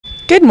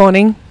Good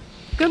morning.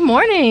 Good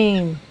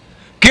morning.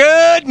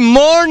 Good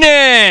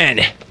morning.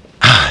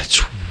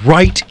 It's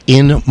right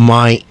in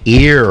my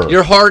ear.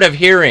 You're hard of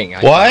hearing.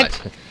 What?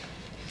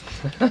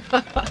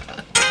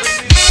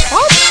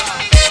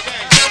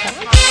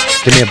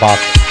 Give me a bop.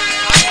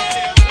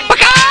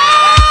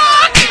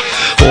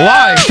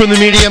 Live from the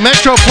Media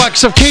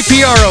Metroplex of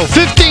KPRO,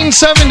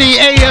 1570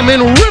 AM in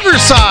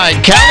Riverside,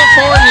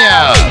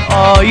 California.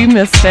 Oh, you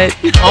missed it.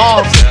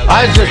 Oh,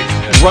 I was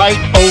just right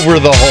over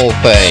the whole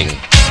thing.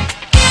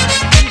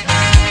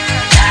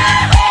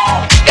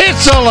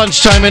 It's a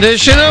lunchtime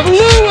edition of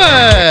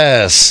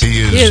Lewis.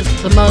 He is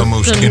the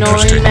most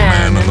interesting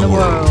man in the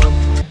world.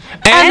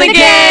 And the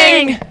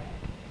gang.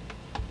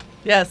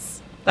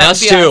 Yes.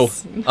 Us too.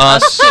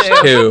 Us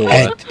too.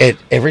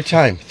 Every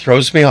time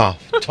throws me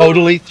off.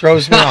 Totally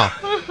throws me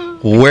off.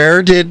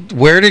 Where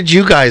did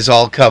you guys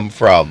all come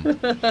from?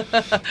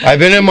 I've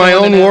been in my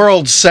own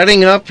world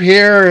setting up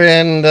here,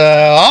 and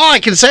all I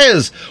can say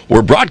is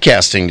we're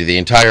broadcasting to the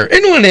entire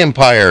Inland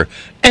Empire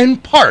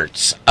and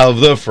parts of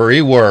the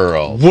free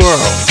world.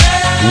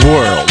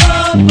 World.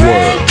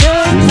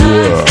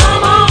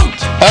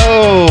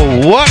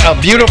 Oh, what a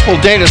beautiful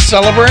day to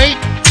celebrate.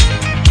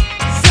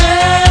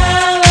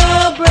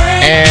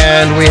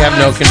 And we have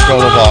no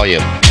control of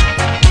volume.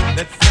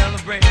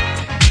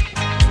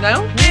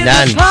 No?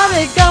 None.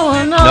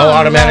 No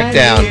automatic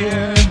down.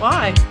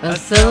 Why?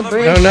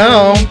 Don't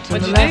know.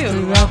 What'd you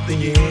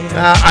do?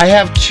 I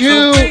have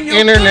two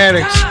Internet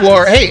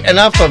Explorer. Hey,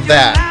 enough of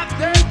that.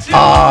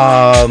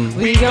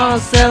 We gonna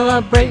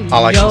celebrate.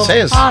 All I can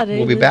say is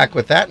we'll be back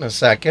with that in a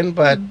second.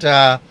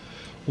 But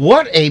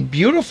what a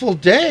beautiful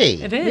day.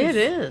 It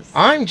is.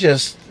 I'm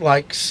just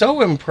like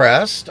so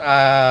impressed.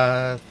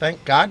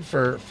 Thank God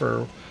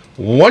for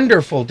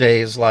wonderful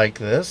days like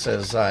this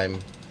as I'm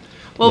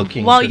Well,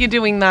 looking while for- you're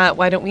doing that,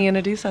 why don't we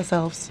introduce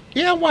ourselves?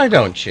 Yeah, why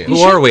don't you? Who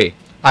are we?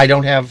 I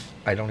don't have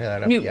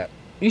that up yet.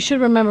 You should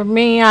remember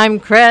me. I'm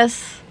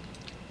Chris.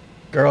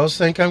 Girls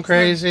think I'm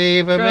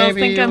crazy, but Girls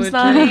maybe think you I'm would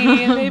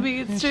snotty, and maybe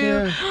it's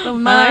true. My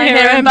My hair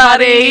hair and and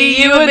body, body,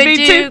 you would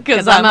be too,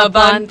 'cause I'm a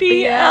bun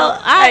PL.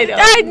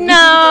 I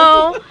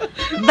know.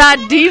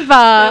 That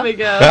diva. There we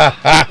go.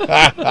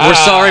 We're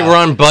sorry we're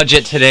on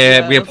budget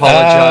today. We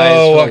apologize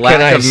Oh, for what the lack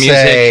can I of music.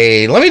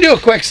 say? Let me do a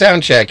quick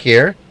sound check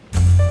here.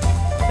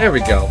 There we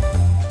go.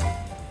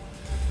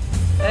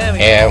 There we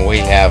go. And we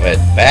have it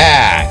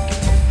back.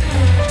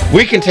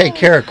 We can take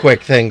care of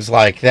quick things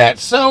like that.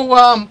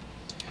 So,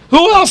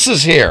 who else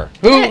is here?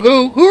 Who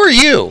are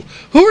you?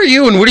 Who are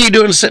you, and what are you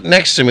doing sitting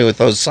next to me with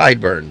those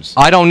sideburns?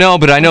 I don't know,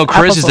 but I know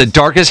Chris is the Applesauce.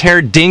 darkest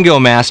haired dingo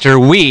master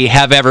we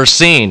have ever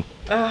seen.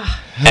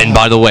 And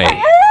by the way,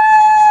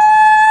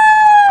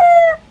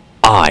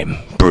 I'm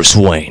Bruce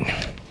Wayne.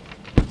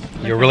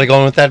 You're really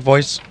going with that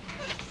voice?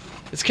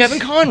 It's Kevin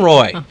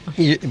Conroy.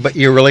 But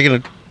you're really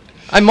gonna?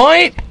 I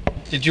might.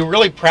 Did you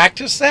really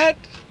practice that?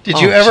 Did Oh,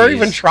 you ever jeez.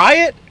 even try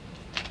it?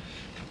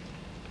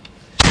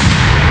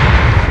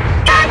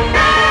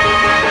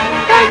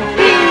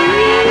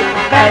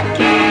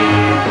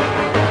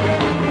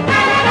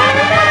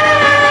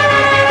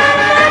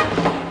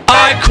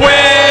 I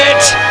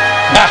quit.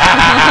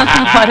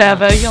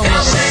 Whatever, you'll know.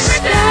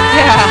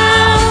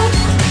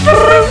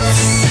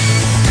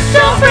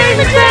 Don't bring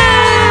me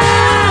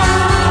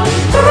down.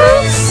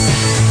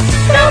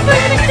 Don't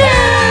bring me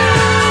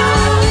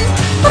down.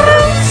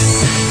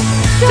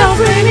 Don't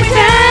bring me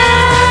down.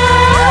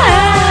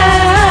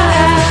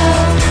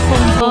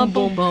 Boom,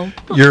 boom, boom.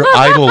 Your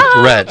idle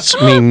threats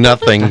mean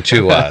nothing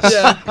to us.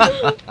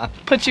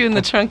 Put you in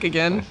the trunk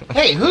again.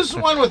 Hey, who's the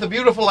one with a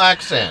beautiful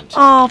accent?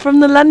 Oh, from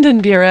the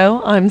London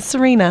Bureau, I'm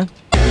Serena.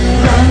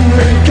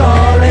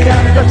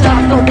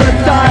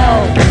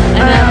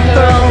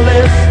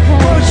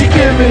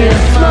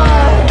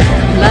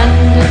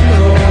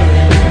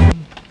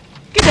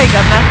 Good day,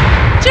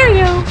 Governor.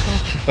 Cheerio.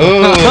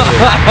 Ooh.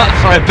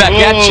 Right back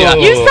at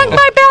you. You sunk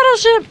my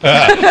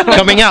battleship.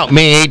 Coming out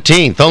May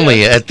 18th,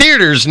 only at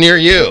theaters near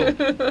you.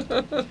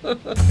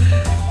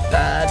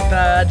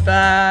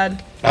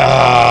 Bad.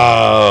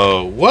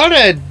 Oh, what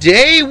a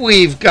day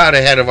we've got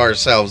ahead of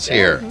ourselves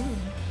here.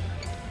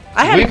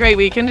 I had a great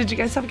weekend. Did you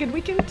guys have a good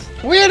weekend?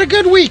 We had a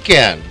good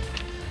weekend.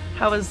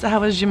 How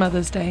was your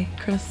Mother's Day,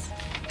 Chris?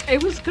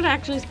 It was good to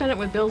actually spend it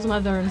with Bill's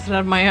mother instead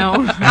of my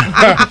own.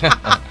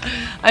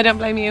 I don't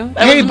blame you.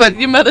 Hey, but-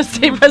 your Mother's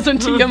Day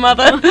present to your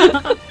mother.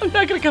 I'm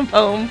not gonna come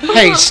home.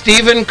 Hey,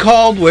 Stephen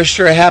called, wished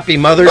her a happy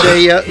Mother's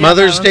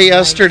Day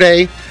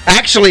yesterday.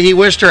 Actually, he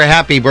wished her a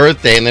happy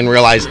birthday and then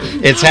realized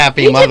it's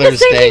Happy He Mother's did the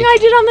same Day. thing I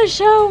did on the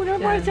show.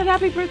 Remember I said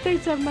happy birthday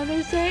to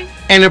Mother's Day?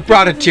 And it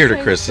brought a tear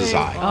to Chris's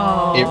eye.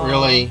 Oh. It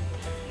really...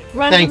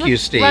 Runs Thank in the- you,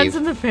 Steve. Runs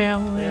in the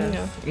family.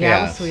 Yeah, it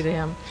Yes. was sweet of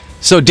him.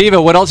 So,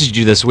 Diva, what else did you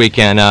do this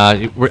weekend?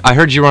 I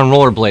heard you were on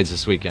rollerblades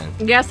this weekend.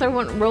 Yes, I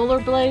went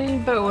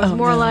rollerblading, but it was Oh,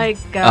 more no. like...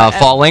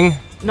 Falling?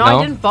 No,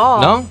 I didn't fall.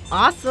 No?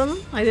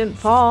 Awesome. I didn't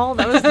fall.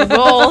 That was the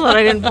goal, that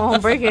I didn't fall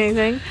and break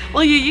anything.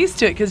 Well, you're used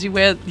to it because you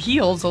wear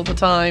heels all the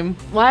time.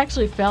 Well, I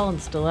actually fell in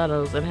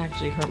stilettos and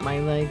actually hurt my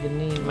leg and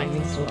knee. My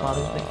knee still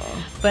bothers me.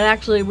 But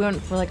actually, we went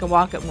for like a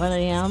walk at 1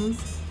 a.m.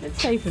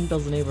 It's safe in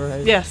Bill's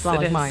neighborhood. Yes, it's not it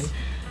like is. mine.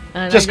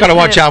 And Just I got to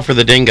watch kinda- out for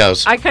the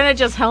dingoes. I kind of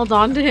just held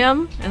on to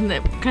him, and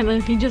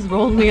he just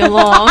rolled me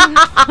along.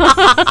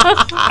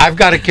 I've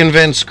got to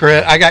convince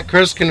Chris. I got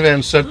Chris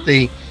convinced that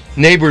the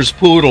neighbor's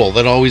poodle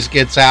that always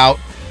gets out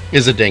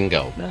is a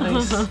dingo.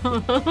 Nice.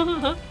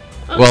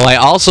 Well, I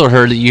also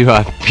heard that you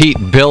beat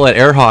Bill at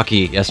air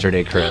hockey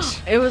yesterday,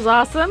 Chris. It was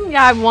awesome.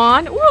 Yeah, I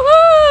won.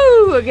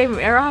 Woohoo! I gave him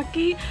air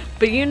hockey.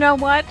 But you know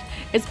what?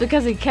 It's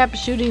because he kept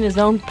shooting his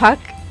own puck.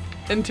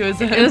 Into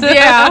his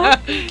Yeah.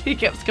 He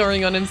kept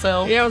scoring on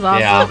himself. It was awesome.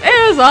 Yeah.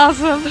 It was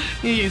awesome.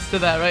 You're used to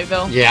that, right,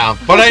 Bill? Yeah,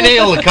 but I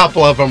nailed a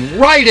couple of them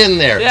right in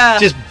there. Yeah.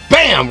 Just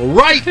bam,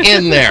 right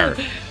in there.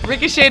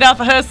 Ricocheted off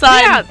of her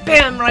side. Yeah.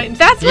 Bam, right into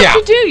That's what Yeah.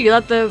 you do. You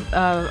let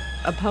the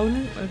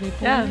opponent or the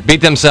opponent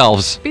Beat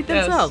themselves. beat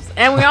Yes. themselves.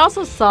 And we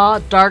also saw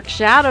Dark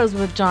Shadows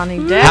with Johnny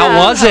Depp. How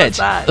was it?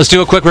 that? Let's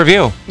do a quick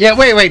review. Yeah,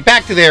 wait,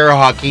 back to the air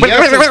hockey.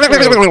 Yes,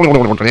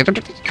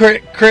 it's true.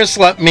 Chris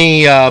let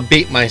me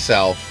beat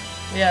myself.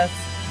 Yes.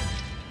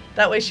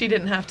 That way she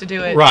didn't have to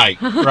do it. Right.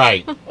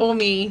 Or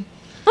me.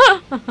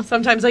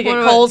 Sometimes I get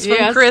What calls from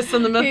yes. Chris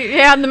in the middle.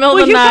 Yeah, in the middle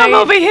Will of the you night. come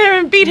over here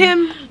and beat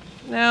him?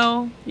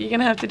 No, you're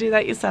gonna have to do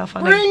that yourself,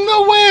 honey. Bring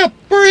the whip.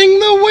 Bring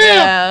the whip.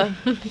 Yeah.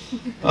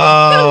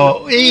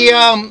 Oh,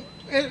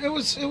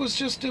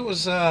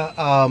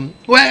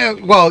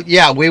 well,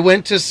 yeah, we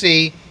went to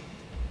see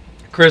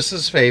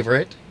Chris's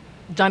favorite,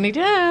 Johnny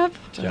Depp.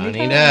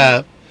 Johnny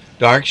Depp,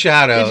 Dark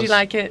Shadows. Did you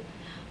like it?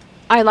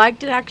 I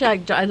liked it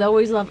actually. I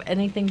always love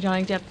anything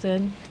Johnny Depp's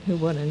in. Who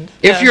wouldn't?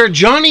 If Yeah. you're a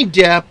Johnny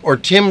Depp or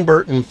Tim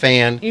Burton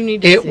fan, You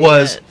need to it see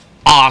was it.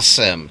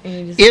 awesome. You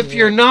need to If see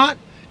you're it. not,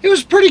 it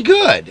was pretty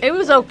good. It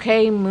was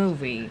okay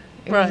movie.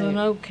 It Right. was an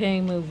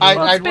okay movie. Well,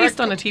 it's I'd based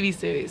rec- on a TV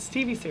series.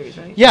 TV series,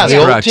 right? Yeah, the That's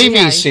old correct. TV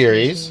Yeah, it's a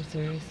series. TV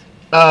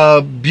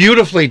series.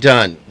 Beautifully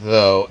done,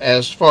 though,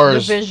 as far The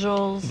as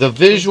visuals. the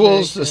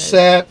visuals, the was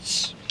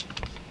sets.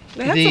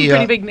 They had The, some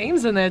pretty uh, big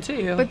names in there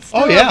too. But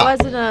still, Oh, yeah. it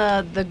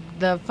wasn't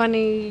the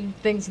funny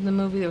things in the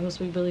movie that were supposed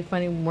to be really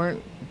funny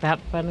weren't that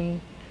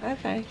funny.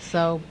 okay.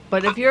 So,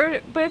 but if you're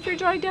a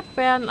Johnny Depp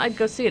fan, I'd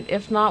go see it.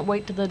 If not,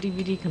 wait till the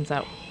DVD comes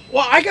out.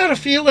 Well, I got a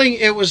feeling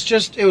it was a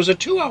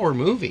 2-hour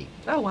movie.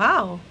 Oh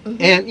wow.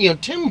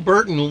 And, Tim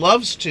Burton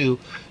loves to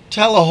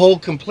tell a whole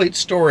complete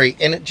story.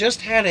 And it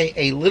just had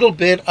a little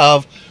bit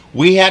of,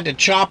 we had to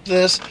chop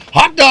this.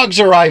 Hot dogs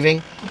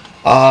arriving.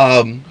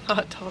 Hot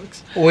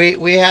dogs.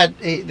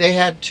 They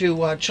had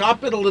to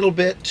chop it a little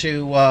bit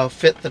to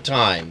fit the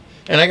time.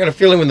 And I got a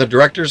feeling when the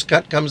director's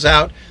cut comes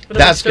out, It'll be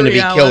that's going to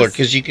 3 be killer hours.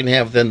 because you can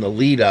have then the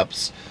lead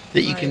ups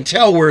that you can Right.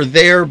 tell were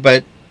there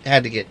but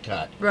had to get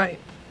cut. Right.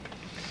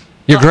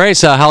 Your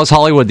Grace, how's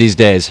Hollywood these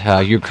days?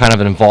 You're kind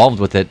of involved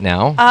with it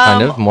now,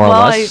 kind of, more or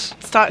less.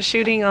 I start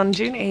shooting on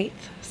June 8th.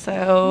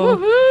 So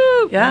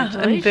Woohoo! yeah,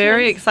 I'm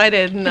very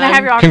excited. And Can I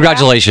have your autograph?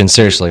 Congratulations,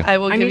 seriously. I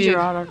will I give need you.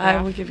 your I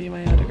autograph. will give you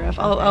my autograph.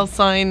 I'll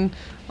sign.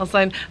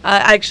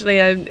 Actually,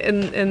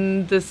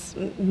 in this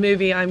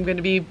movie, I'm going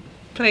to be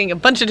playing a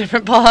bunch of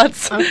different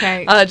parts.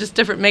 Okay. Just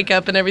different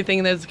makeup and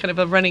everything. There's kind of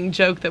a running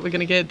joke that we're going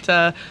to get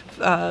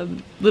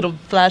little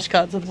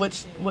flashcards of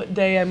what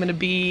day I'm going to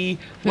be,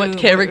 what Who-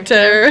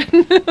 character.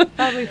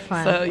 That'll be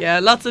fun. So yeah,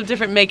 lots of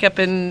different makeup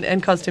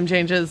and costume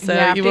changes. So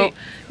Yeah,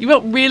 you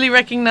won't really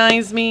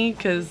recognize me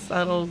because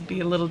that'll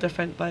be a little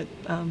different. But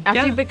After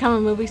yeah, you become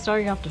a movie star,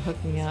 you have to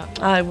hook me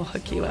up. I will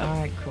hook you up. All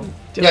right, cool.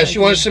 Do Yeah, what she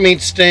I wants to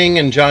meet Sting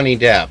and Johnny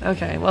Depp. can.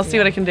 Okay, well, I'll see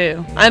what I can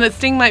do. And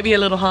Sting might be a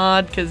little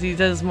hard because he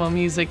does more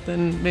music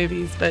than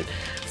movies, but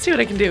see what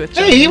I can do with.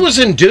 Hey, Johnny. he was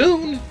in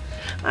Dune.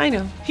 I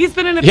know he's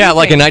been in a few Yeah,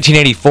 like in things.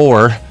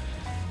 1984.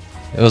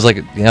 It was like,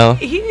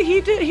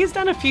 He's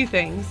done a few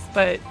things,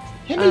 but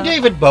Him and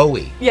David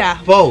Bowie. yeah.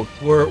 Both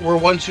were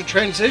ones who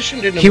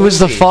transitioned into he was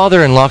the movies.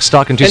 father in Lock,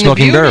 Stock, and Two And the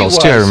Smoking beauty Barrels,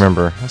 too, I was-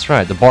 remember. That's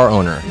right, the bar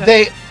owner.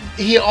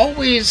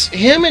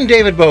 Him and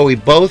David Bowie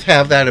both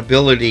have that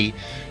ability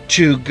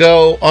to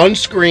go on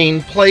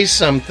screen, play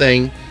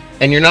something,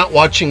 and you're not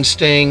watching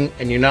Sting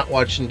and you're not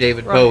watching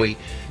David Right. Bowie.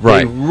 Right.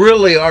 They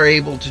really are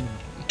able to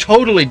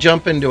totally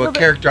jump into a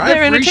character. I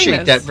they're appreciate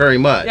entertainers. that very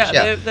much.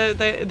 Yeah,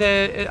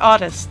 they're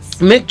artists,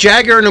 Mick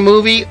Jagger in a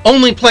movie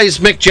only plays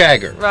Mick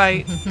Jagger.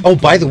 right? Oh,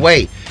 by the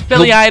way,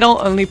 Billy he'll- Idol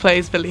only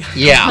plays Billy.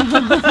 Idol.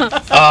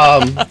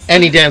 yeah,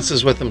 and he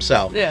dances with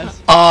himself.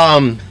 Yes.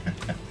 I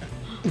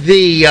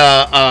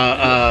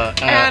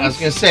was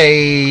gonna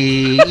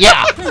say,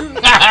 yeah.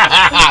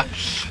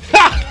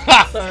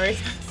 Sorry.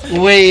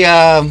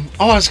 I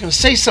was gonna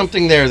say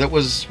something there that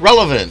was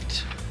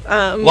relevant.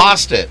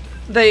 Lost it.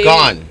 They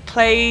Gone.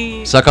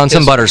 play. Suck on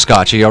some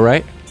butterscotch. Are you all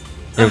right?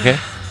 You okay?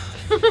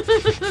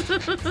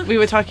 We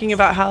were talking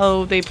about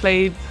how they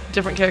play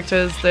different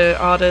characters. They're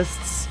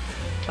artists.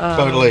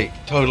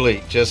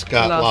 Totally just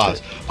got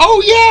Lost lost.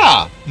 Oh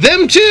yeah,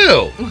 them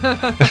too.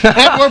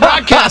 And we're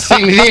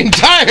broadcasting the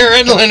entire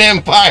Inland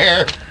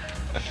Empire.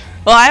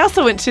 Well, I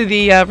also went to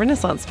the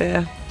Renaissance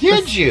Fair.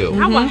 Did you?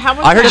 How was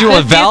I heard you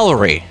went with Fiftieth-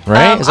 Valerie,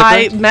 right? Is that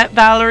I correct? met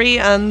Valerie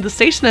and the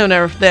station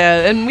owner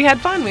there, and we had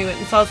fun. We went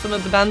and saw some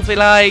of the bands we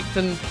liked,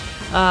 and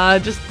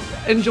just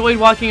enjoyed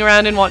walking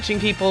around and watching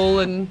people.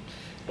 And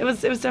It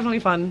was definitely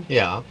fun.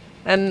 Yeah.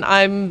 And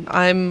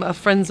I'm a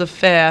Friends of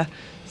Fair,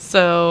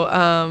 so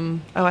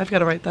I've got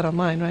to write that on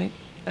mine, right?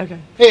 Okay.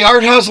 Hey,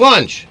 Art, how's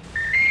lunch?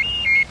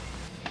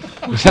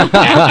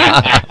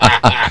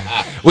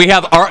 We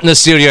have Art in the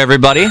studio,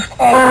 everybody. We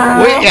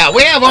have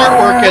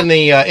artwork in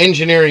the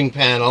engineering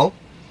panel.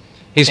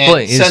 He's And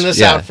playing. send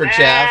this out for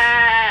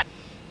Jeff.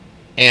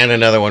 And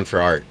another one for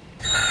Art.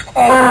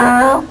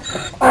 You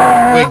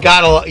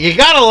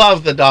gotta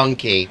love the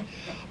donkey.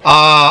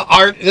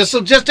 Art, this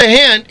is just a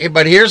hint,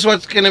 but here's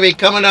what's gonna be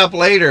coming up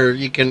later.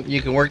 You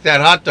can work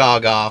that hot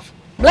dog off.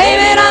 Blame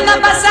it on the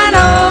bossa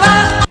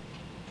nova.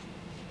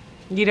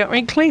 You don't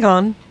read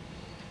Klingon.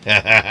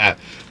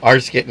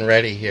 Art's getting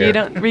ready here. You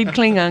don't read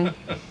Klingon.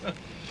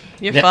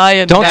 You're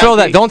fired. Don't throw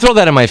Kathy. that. Don't throw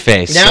that in my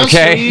face. Now,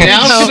 Okay.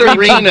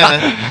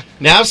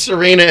 now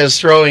Serena is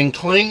throwing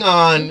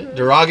Klingon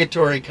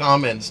derogatory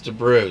comments to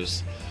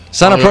Bruce.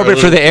 It's not on appropriate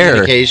our for the air.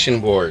 communication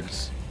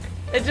boards.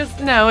 It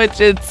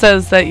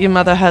says that your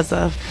mother has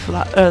a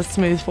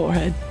smooth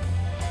forehead.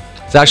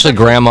 It's actually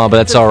grandma, but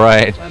that's all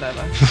right.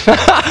 Whatever.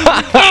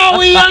 Oh,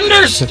 he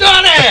understood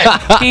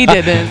it. He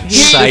didn't. He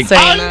was Psych. just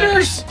saying that.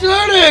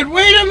 Understood it.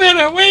 Wait a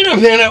minute.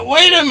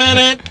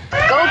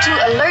 Go to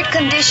alert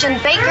condition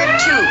Baker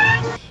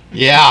 2.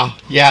 Yeah,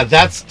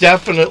 that's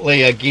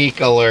definitely a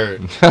geek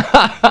alert.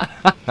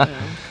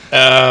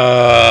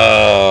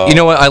 You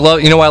know what I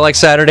love? You know why I like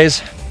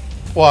Saturdays?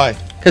 Why?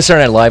 Because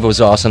Saturday Night Live was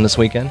awesome this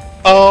weekend.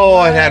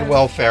 Oh, it had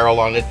Will Ferrell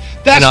on it.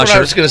 That's And what I Usher.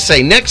 was going to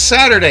say. Next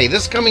Saturday,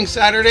 this coming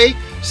Saturday,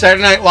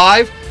 Saturday Night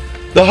Live,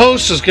 the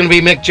host is going to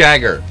be Mick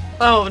Jagger.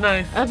 Oh,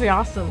 nice. That'd be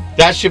awesome.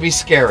 That should be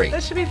scary.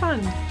 That should be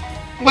fun.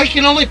 Well, he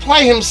can only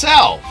play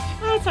himself.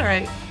 Oh, that's all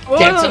right.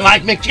 Dancing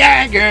like Mick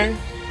Jagger.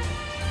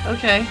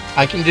 Okay.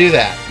 I can do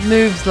that.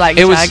 Moves like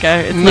It was-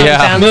 Jagger. It's not yeah.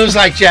 dance. Moves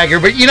like Jagger,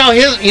 but you know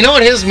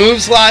what his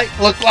moves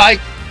look like?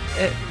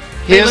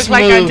 They look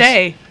like our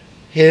day.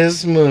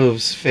 His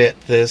moves fit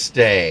this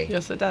day.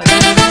 Yes, it does.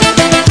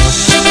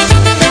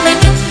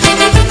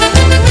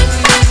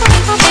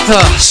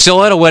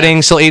 Still at a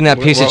wedding, still eating that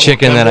piece We'll of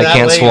chicken come that to I that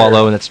can't later.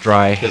 swallow and it's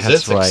dry. 'Cause That's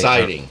it's right.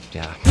 exciting.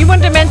 Yeah. You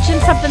wanted to mention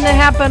something that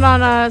happened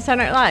on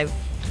Saturday Night Live.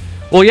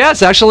 Well,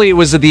 yes, actually, it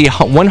was the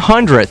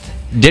 100th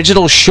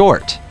digital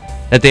short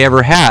that they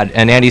ever had,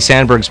 and Andy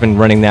Sandberg's been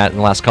running that in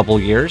the last couple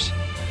of years.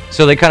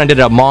 So they kind of did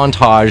a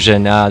montage,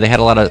 and they had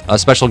a lot of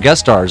special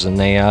guest stars, and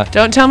they.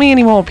 Don't tell me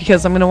anymore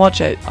because I'm going to watch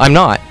it. I'm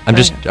not. I'm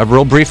just a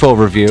real brief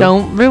overview.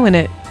 Don't ruin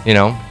it. You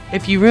know.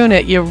 If you ruin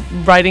it, you're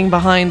riding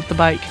behind the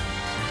bike.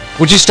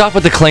 Would you stop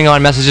with the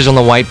Klingon messages on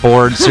the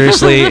whiteboard?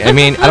 Seriously, I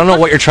mean, I don't know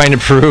what you're trying to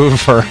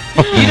prove, or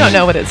You don't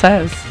know what it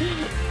says.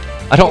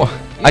 I don't.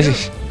 I can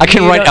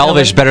You write don't know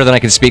Elvish it. better than I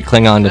can speak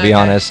Klingon, to be Okay.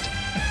 honest.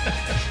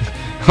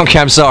 Okay,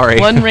 I'm sorry.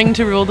 One ring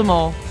to rule them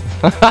all.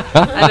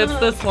 And it's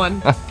this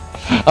one.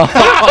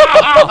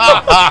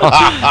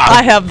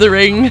 I have the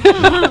ring.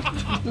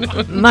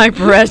 My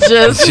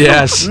precious.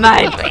 Yes.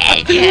 My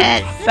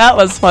precious. That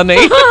was funny.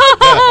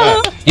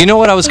 You know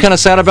what I was kind of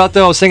sad about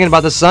though? I was thinking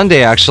about this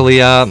Sunday actually.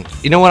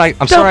 You know what? I'm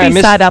Don't sorry I be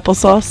missed. sad,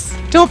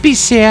 applesauce. Don't be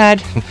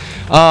sad.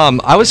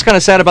 I was kind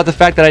of sad about the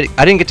fact that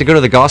I didn't get to go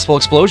to the Gospel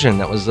Explosion.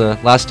 That was the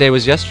last day.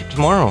 Was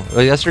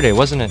yesterday,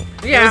 wasn't it?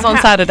 It was on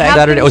Saturday.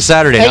 Saturday. It was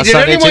Saturday. Hey, not did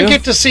Sunday anyone too.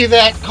 get to see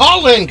that?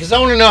 Call in, because I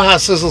want to know how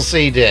Sizzle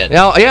C did.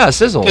 Yeah,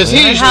 Sizzle. Because he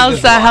Yeah. usually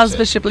just watch How's it.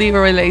 Bishop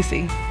Leroy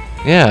Lacey?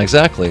 Yeah,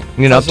 exactly.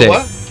 We need an How's the update.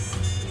 what?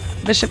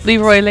 Bishop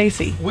Leroy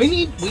Lacey. We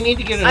need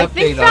to get an I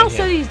think update Val on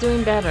said him. he's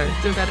doing better.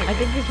 I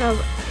think he's Val.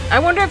 I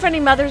wonder if any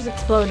mothers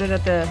exploded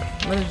at the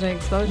Mother's Day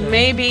explosion.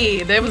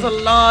 Maybe. There was a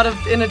lot of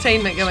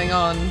entertainment going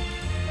on.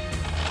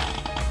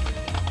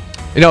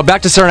 You know,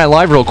 back to Saturday Night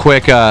Live real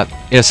quick.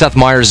 Seth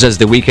Meyers does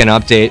the weekend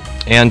update,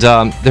 and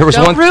there was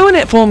Don't one. ruin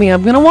it for me.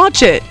 I'm going to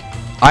watch it.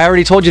 I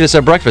already told you this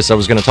at breakfast. I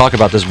was going to talk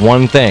about this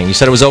one thing. You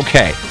said it was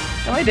okay.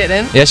 No, I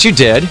didn't. Yes, you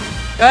did.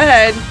 Go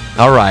ahead.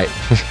 All right.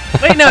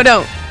 Wait, no,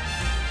 don't.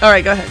 All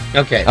right, go ahead.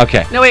 Okay.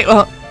 Okay. No, wait.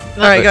 Well,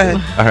 all right, go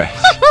ahead. All right.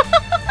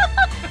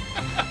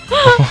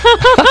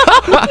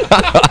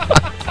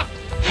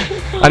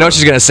 I know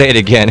she's gonna say it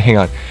again. Hang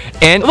on.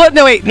 And Well,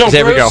 no, wait.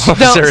 there we go.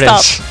 No, there it stop.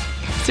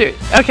 is.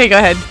 Okay, go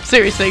ahead.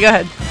 Seriously, go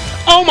ahead.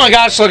 Oh my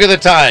gosh, look at the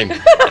time.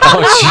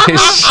 Oh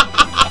jeez.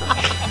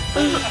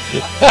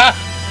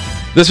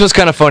 This was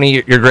kind of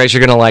funny. Your Grace,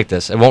 you're gonna like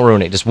this. It won't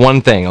ruin it. Just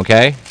one thing,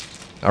 okay?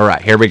 All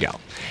right, here we go.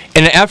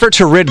 In an effort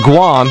to rid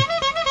Guam.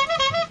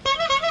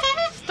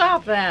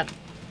 Stop that.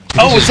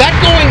 Oh, is that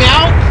going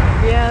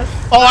out? Yes.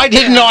 Oh, I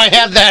didn't know I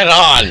had that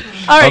on.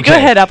 All right, go Okay.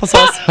 ahead,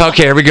 applesauce.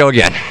 Okay, here we go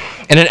again.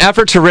 In an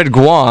effort to rid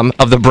Guam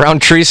of the brown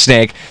tree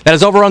snake that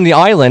is over on the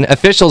island,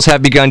 officials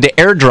have begun to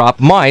airdrop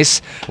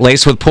mice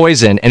laced with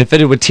poison and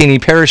fitted with teeny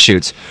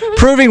parachutes,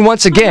 proving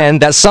once again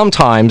that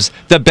sometimes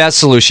the best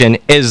solution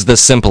is the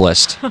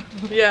simplest.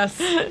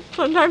 Yes.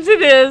 Sometimes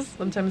it is.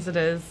 Sometimes it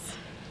is.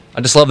 I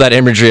just love that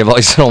imagery of all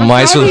these little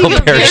mice with little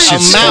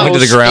parachutes A going to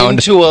the mouse ground.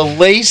 into a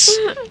lace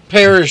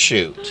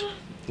parachute.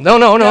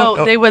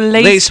 No, they were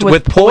laced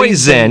with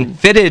poison.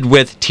 fitted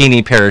with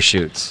teeny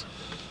parachutes.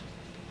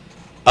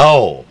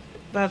 Oh,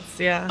 That's,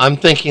 yeah. I'm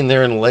thinking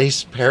they're in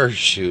lace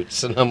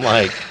parachutes, and I'm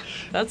like,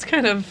 That's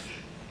kind of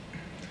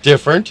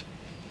Different.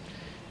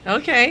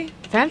 okay.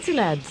 Fancy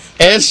lads.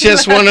 It's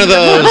just one of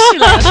those.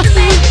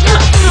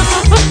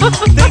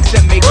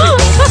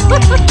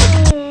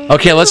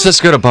 Okay, let's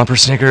just go to bumper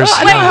Snickers.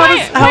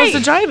 How's the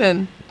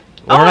driving?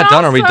 We're not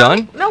done. Are we also-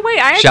 done? No, wait.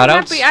 I had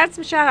Shout-outs? I had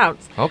some shout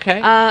outs. Okay.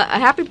 A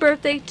happy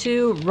birthday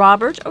to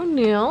Robert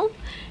O'Neill.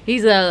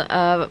 He's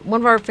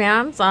one of our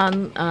fans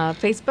on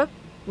Facebook.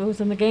 What was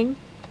in the gang?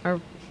 Or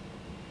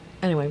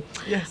anyway,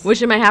 Yes.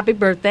 wish him a happy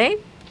birthday.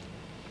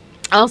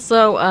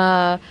 Also,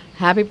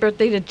 happy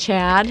birthday to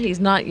Chad. He's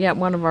not yet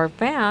one of our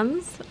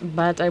fans,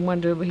 but he's one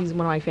of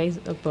my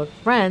Facebook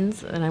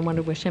friends, and I want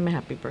to wish him a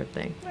happy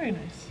birthday. Very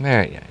nice.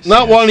 Very nice.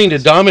 Not wanting to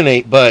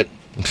dominate, but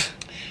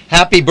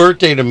happy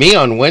birthday to me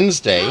on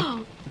Wednesday.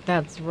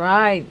 That's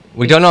right.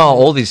 We don't know how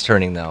old he's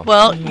turning, though.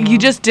 Well, you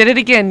just did it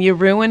again. You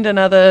ruined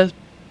another.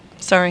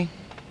 Sorry.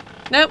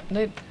 Nope.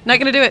 Not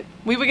gonna do it.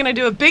 We were gonna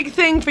do a big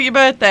thing for your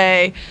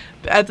birthday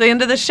at the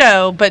end of the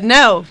show, but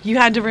no, you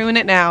had to ruin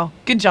it now.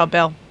 Good job,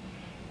 Bill.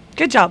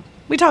 Good job.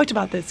 We talked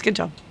about this. Good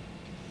job.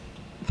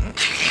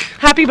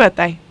 Happy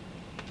birthday.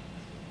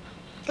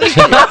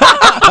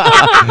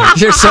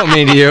 You're so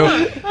mean to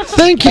you.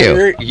 Thank you.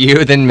 Better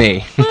you than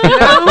me.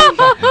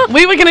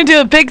 We were gonna do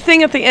a big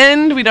thing at the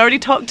end. We'd already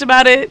talked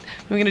about it.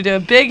 We were gonna do a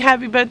big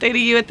happy birthday to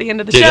you at the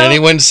end of the Did show.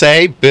 anyone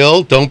say,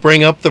 Bill, don't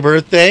bring up the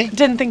birthday?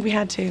 Didn't think we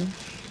had to.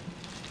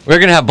 We're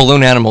going to have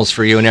balloon animals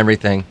for you and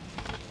everything.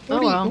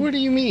 What do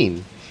you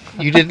mean?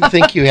 You didn't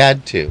think you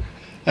had to?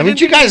 Haven't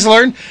you guys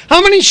learned?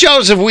 How many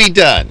shows have we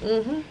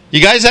done?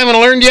 You guys haven't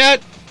learned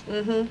yet?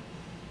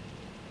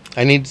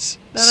 I need. No,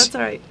 that's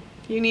all right.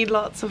 You need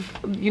lots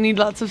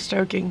of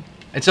stroking.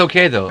 It's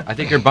okay, though. I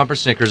think your bumper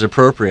Snickers is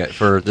appropriate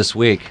for this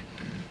week.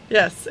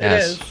 Yes,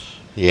 Yes. it is.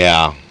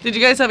 Yeah. Did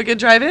you guys have a good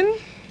drive-in?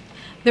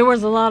 There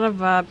was a lot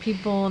of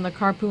people in the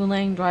carpool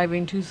lane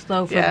driving too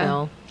slow for Yeah.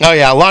 Bill. Oh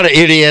yeah, a lot of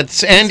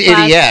idiots and He's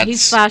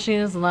idiots. flashing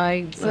his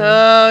lights.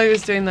 Oh, he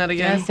was doing that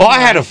again. Yes. Well, I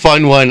had a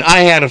fun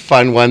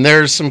one.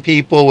 There's some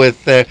people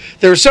with. They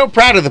were so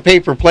proud of the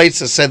paper plates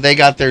that said they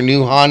got their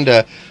new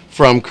Honda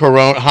from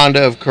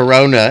Honda of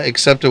Corona,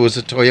 except it was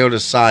a Toyota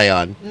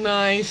Scion.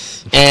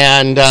 Nice.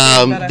 And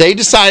they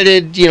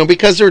decided,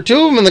 because there were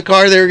two of them in the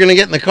car, they were going to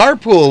get in the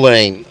carpool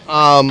lane.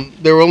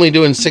 They were only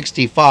doing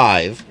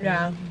 65.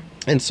 Yeah.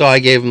 And so I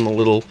gave them a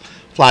little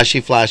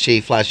flashy. So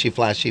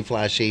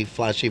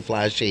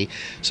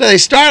they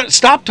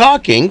stop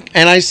talking,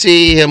 and I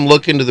see him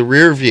look into the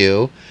rear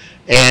view,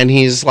 and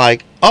he's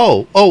like,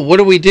 oh, what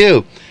do we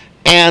do?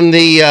 And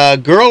the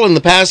girl in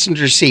the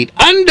passenger seat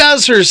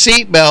undoes her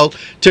seatbelt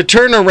to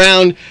turn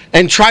around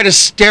and try to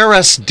stare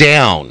us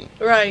down.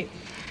 Right.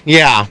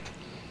 Yeah.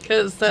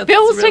 Because that's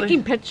Bill was really...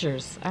 taking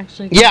pictures,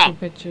 actually. Yeah. Taking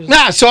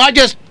pictures. So I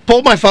just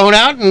pulled my phone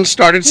out and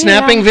started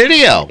snapping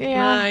video. Yeah.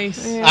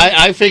 Nice. Yeah.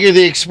 I figure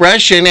the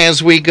expression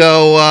as we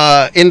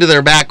go into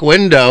their back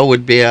window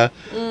would be a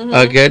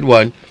good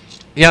one.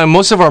 Yeah,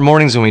 most of our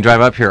mornings when we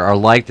drive up here are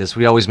like this.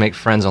 We always make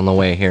friends on the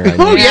way here.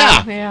 Oh,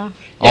 yeah. Yeah.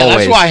 Yeah, Always.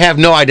 that's why I have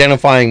no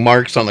identifying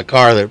marks on the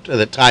car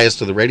that tie us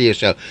to the radio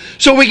show.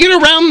 So we get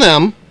around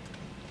them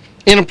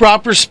in a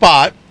proper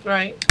spot,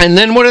 Right. and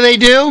then what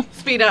do?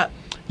 Speed up.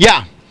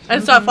 Yeah.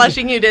 And stop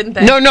flashing you, didn't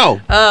they?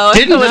 No. Oh,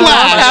 Didn't that was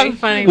flash.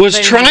 funny. Was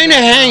They trying did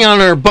to that. hang on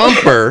our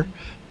bumper,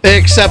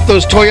 except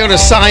those Toyota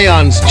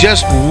Scions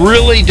just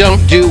really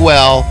don't do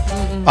well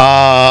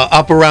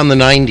up around the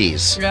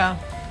 90s. Yeah.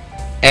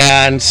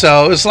 And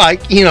so it's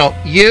like,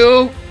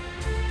 you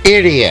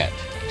idiot.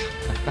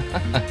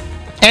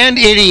 And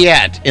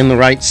idiot in the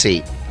right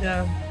seat.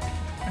 Yeah.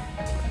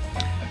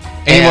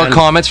 Any more And-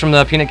 comments from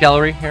the peanut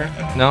gallery here?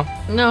 No?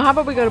 No, how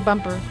about we go to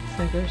bumper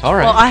Snickers? All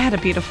right. Well, I had a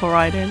beautiful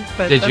ride in,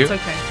 but Did that's you?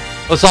 okay.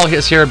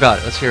 Let's hear about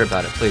it. Let's hear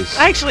about it, please.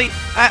 Actually,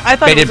 I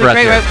thought Bated it was a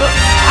great breath ride.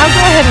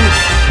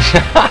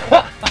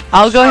 But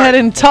I'll go ahead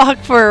and talk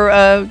for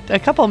a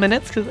couple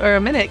minutes, or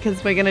a minute,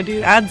 because we're gonna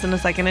do ads in a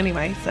second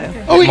anyway. So.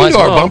 Oh, we Might can as do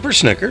our well. bumper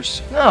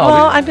Snickers. No.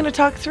 Well, I'm gonna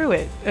talk through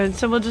it, and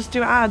so we'll just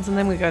do ads, and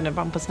then we go into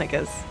Bumper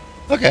Snickers.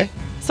 Okay.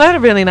 So I had a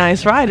really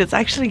nice ride. It's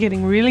actually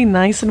getting really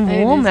nice and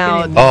It warm is out.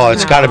 getting Oh,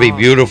 it's got to be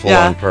beautiful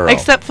on Pearl.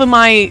 Except for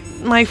my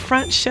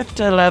front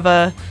shifter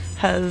lever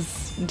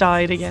has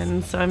died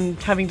again, so I'm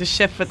having to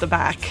shift with the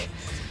back.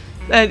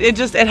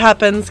 It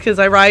happens because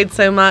I ride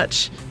so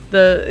much.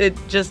 It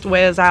just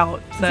wears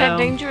out. So. Is that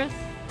dangerous?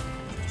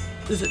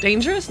 Is it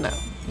dangerous? No,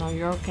 No,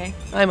 you're okay.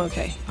 I'm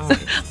okay.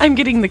 Okay. I'm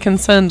getting the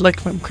concerned look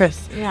from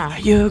Chris. Yeah. Are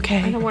you I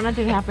okay? don't want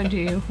nothing to happen to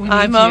you. We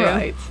I'm need all you.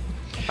 right.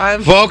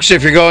 I'm Folks,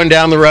 if you're going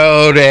down the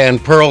road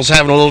and Pearl's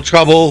having a little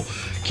trouble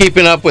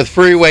keeping up with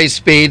freeway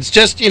speeds,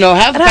 just,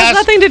 have It has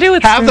nothing to do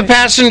with have the freeway.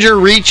 passenger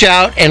reach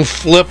out and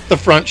flip the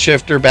front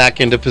shifter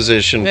back into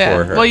position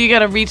for her. Well, you got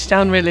to reach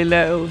down really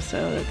low, so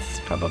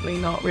it's probably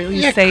not really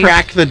You safe.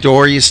 crack the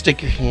door, you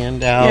stick your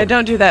hand out. Yeah,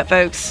 don't do that,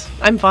 folks.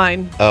 I'm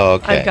fine. Oh,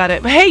 okay. I've got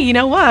it. But hey, you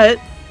know what?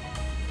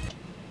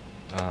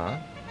 Uh-huh.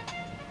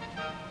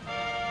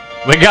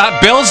 We got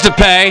bills to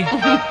pay.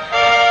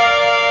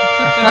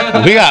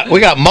 we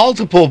got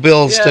multiple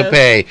bills to Yes.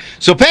 pay.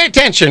 So pay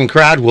attention,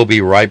 crowd. We'll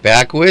be right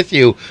back with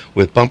you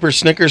with bumper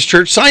stickers,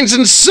 church signs,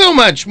 and so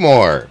much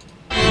more.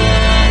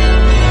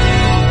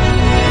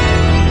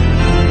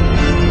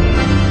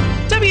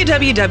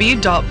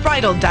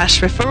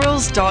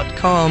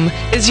 www.bridal-referrals.com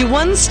is your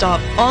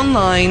one-stop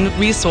online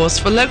resource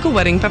for local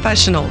wedding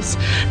professionals.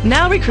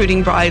 Now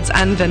recruiting brides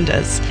and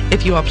vendors.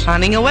 If you are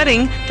planning a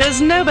wedding,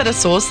 there's no better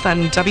source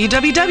than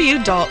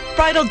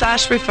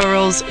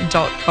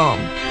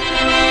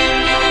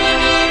www.bridal-referrals.com.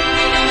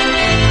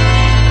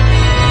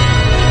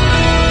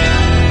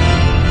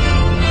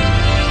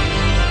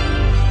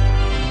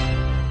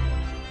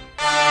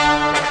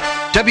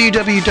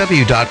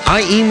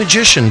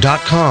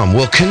 www.iemagician.com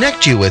will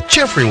connect you with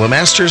Jeffrey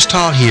Lemasters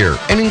Tahir,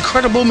 an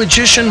incredible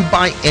magician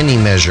by any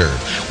measure.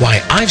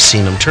 Why, I've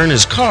seen him turn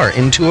his car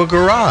into a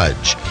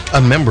garage.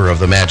 A member of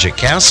the Magic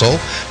Castle,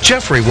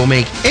 Jeffrey will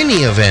make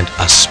any event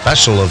a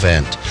special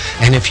event.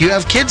 And if you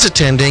have kids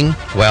attending,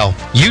 well,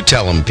 you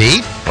tell them,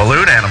 Pete.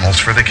 Balloon animals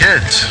for the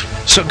kids.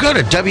 So go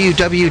to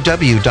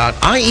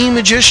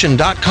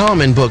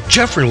www.iemagician.com and book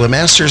Jeffrey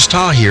Lemasters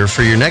Tahir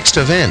for your next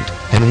event.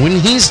 And when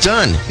he's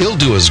done, he'll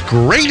do his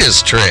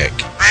greatest trick.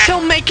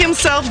 He'll make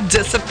himself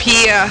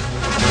disappear.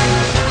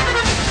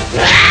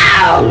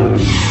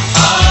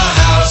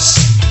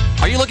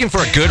 Are you looking for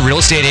a good real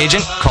estate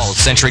agent? Call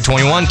Century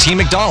 21 T.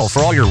 McDonald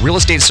for all your real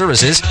estate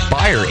services,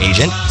 buyer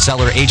agent,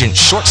 seller agent,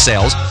 short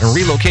sales, and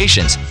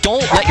relocations.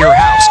 Don't let your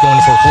house go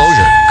into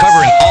foreclosure.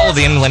 Covering all of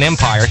the Inland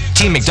Empire,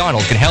 T.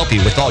 McDonald can help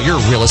you with all your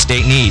real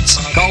estate needs.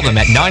 Call them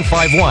at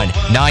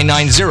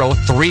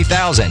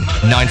 951-990-3000,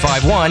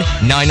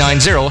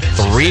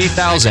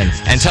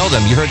 951-990-3000, and tell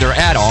them you heard their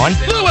ad on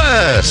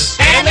Lewis!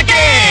 And the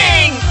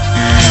gang!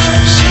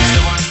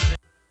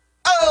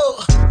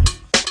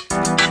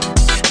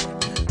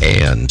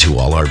 And to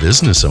all our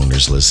business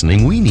owners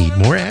listening, we need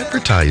more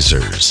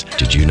advertisers.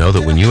 Did you know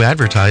that when you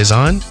advertise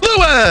on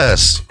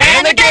Lewis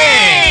And the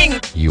gang!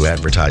 you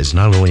advertise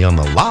not only on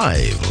the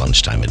live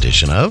lunchtime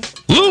edition of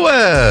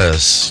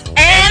Lewis,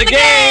 And the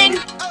gang!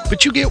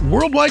 but you get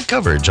worldwide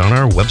coverage on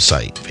our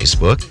website,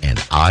 Facebook, and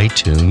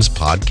iTunes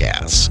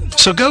podcasts.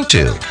 So go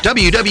to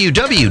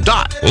www.lewis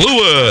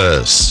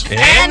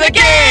And the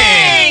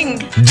gang!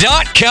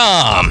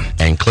 .com.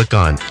 and click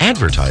on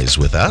Advertise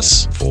with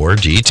Us for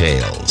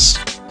details.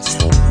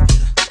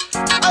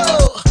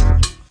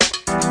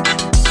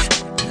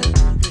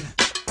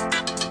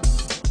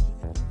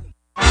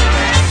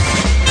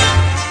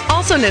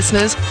 Also,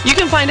 listeners, you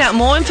can find out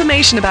more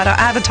information about our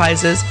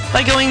advertisers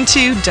by going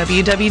to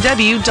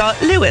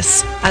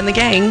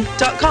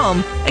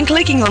www.lewisandthegang.com and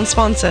clicking on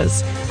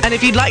sponsors. And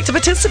if you'd like to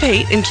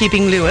participate in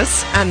keeping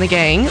Lewis and the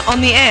Gang on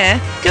the air,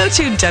 go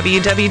to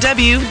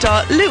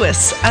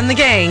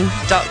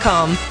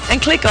www.lewisandthegang.com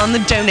and click on the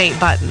donate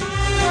button.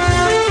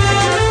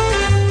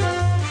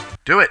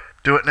 Do it.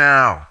 Do it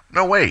now.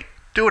 No, wait.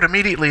 Do it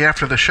immediately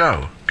after the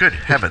show. Good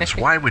heavens,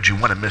 why would you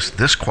want to miss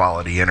this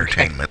quality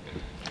entertainment?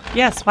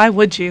 Yes, why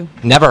would you?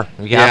 Never.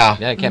 Yeah.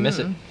 Yeah, can't miss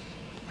it.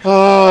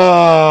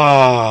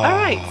 All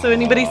right, so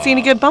anybody see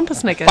any good bumper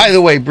snickers? By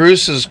the way,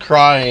 Bruce is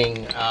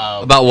crying.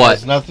 About what? It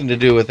has nothing to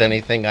do with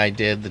anything I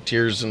did. The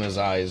tears in his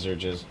eyes are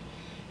just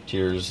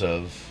tears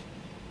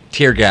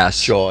Tear gas.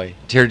 of joy.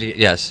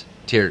 Yes.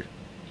 Tear.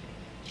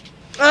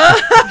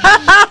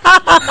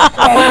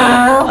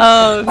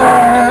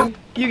 Oh,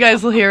 you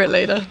guys will hear it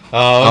later.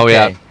 Oh, Oh,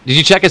 yeah. Did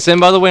you check us in,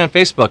 by the way, on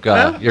Facebook,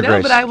 Your no,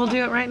 Grace? but I will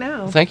do it right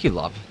now. Thank you,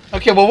 love.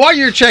 Okay, well, while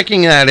you're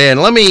checking that in,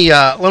 let me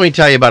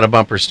tell you about a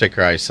bumper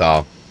sticker I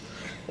saw.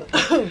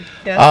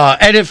 Yes.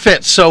 And it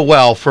fits so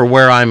well for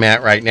where I'm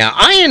at right now.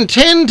 I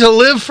intend to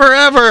live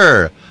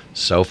forever.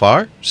 So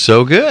far,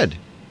 so good.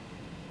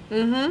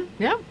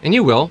 Yeah. And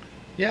you will.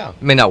 Yeah.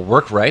 It may not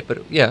work right,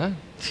 but yeah.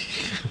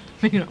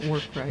 May not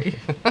work right.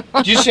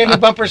 Did you see any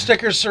bumper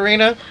stickers,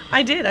 Serena?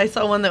 I did. I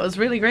saw one that was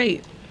really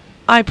great.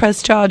 I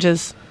press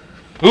charges.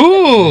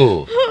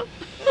 Ooh.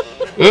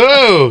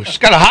 Ooh, she's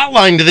got a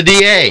hotline to the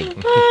DA.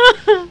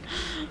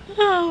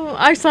 Oh,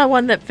 I saw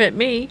one that fit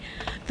me.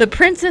 The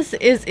princess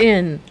is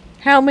in.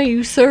 How may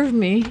you serve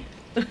me?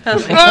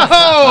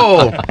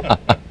 Oh!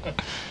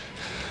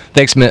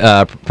 Thanks,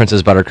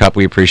 Princess Buttercup.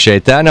 We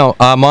appreciate that. No,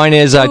 mine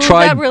is I Oh,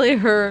 tried. that really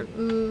hurt.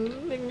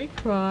 Make me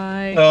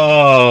cry.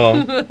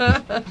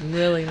 Oh.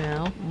 Really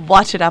now?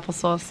 Watch it,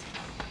 applesauce.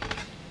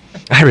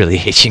 I really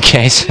hate you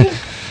guys.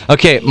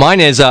 Okay, mine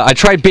is I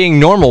tried being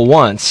normal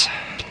once.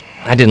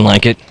 I didn't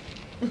like it.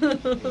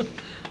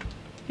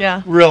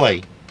 Yeah.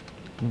 Really?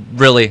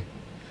 Really.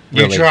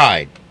 You Really.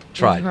 tried.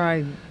 Tried.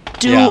 Right.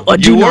 Do Yeah. or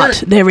do You not.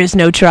 weren't- There is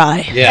no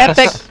try.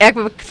 Yes.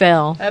 Epic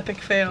fail. Epic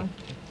fail.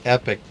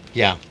 Epic.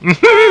 Yeah.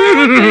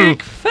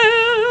 Epic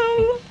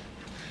fail.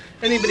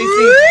 Anybody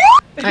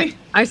see?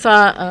 I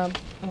saw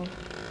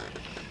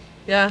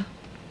Yeah.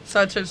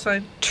 Saw a church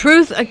sign.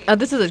 truth.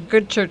 This is a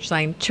good church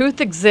sign.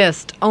 Truth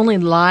exists. Only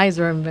lies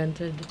are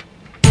invented.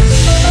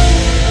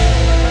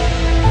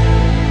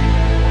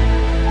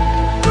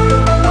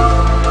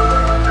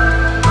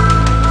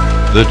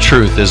 The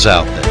truth is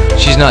out there.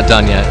 She's not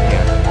done yet.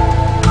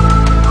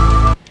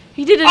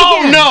 He did it Oh,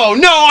 again.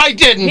 no, I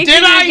didn't. He did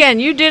did I? it again.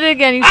 You did it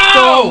again. You Ow!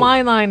 stole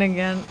my line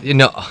again. You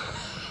know,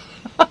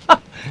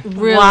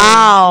 Really?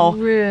 Wow.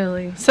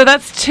 Really? So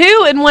that's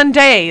 2 in one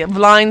day of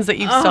lines that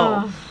you've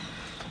stole.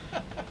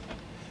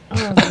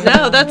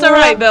 No, that's all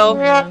right, Bill.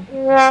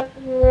 Let's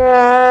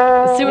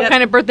see what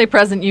kind of birthday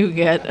present you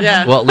get.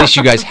 Yeah. well, at least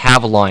you guys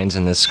have lines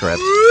in this script.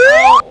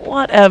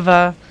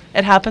 Whatever.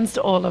 It happens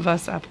to all of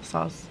us,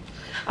 applesauce.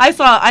 I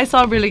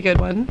saw a really good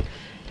one.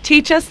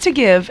 Teach us to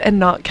give and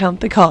not count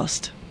the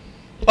cost.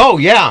 Oh,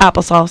 yeah.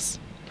 Applesauce.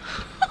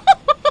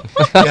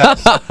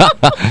 Yes.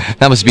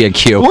 That must be a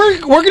cue. We're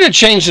going to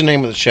change the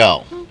name of the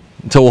show.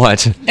 To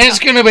what? It's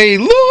going to be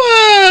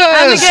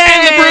Lewis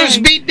and the Bruce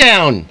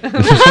Beatdown.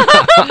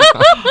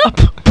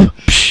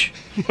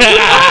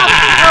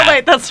 Oh,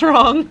 wait, that's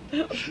wrong.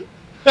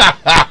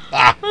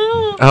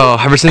 Oh,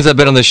 ever since I've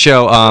been on the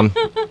show,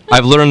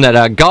 I've learned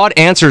that God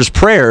answers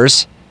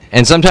prayers,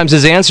 and sometimes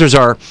his answers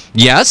are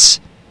yes,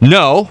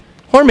 no,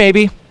 or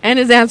maybe. And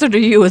his answer to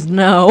you is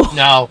no.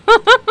 No.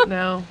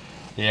 No.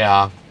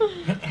 Yeah.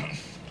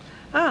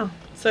 Oh,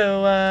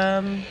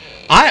 so,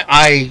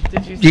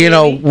 Did you see you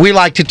know, me? we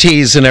like to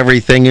tease and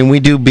everything, and we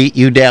do beat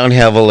you down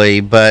heavily,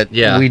 but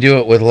Yeah. we do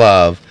it with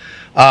love.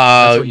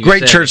 what you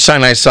Great say. church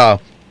sign I saw.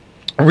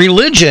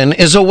 Religion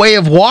is a way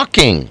of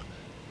walking,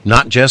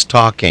 not just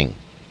talking.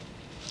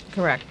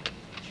 Correct.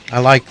 I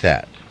like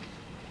that.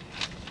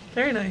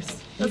 very nice.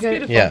 That's Okay.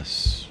 beautiful.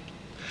 Yes.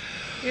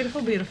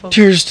 Beautiful, beautiful.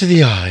 Tears to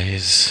the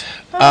eyes.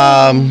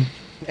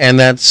 And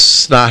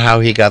that's not how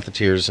he got the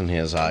tears in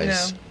his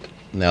eyes.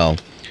 No.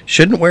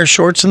 Shouldn't wear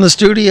shorts in the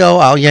studio.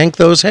 I'll yank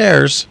those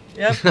hairs.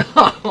 Yep.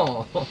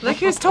 Look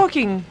who's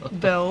talking,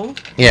 Bill.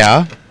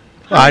 Yeah.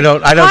 I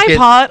don't Hi, get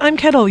Pot. I'm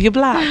Kettle. You're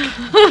black.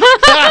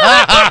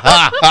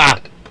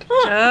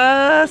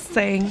 Just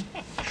saying.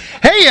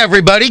 Hey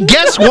everybody,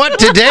 guess what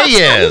today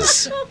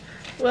is?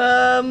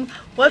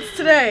 What's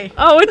today?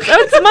 Oh, it's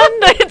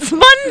Monday. It's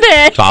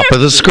Monday. Top of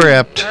the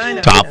script. I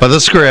know. Top of the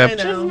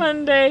script. I know. It's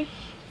Monday.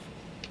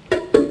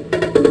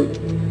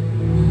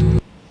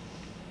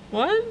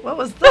 What? What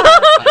was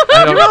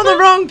that? You're on the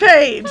wrong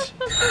page.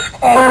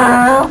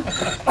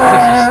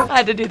 I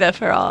had to do that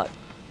for art.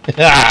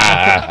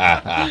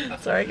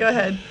 Sorry, go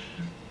ahead.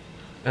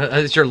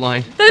 That's your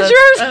line. That's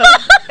yours.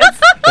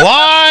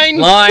 Line.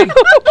 Line.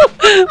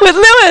 With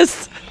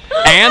Lewis.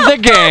 And the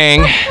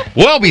gang.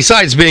 Well,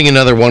 besides being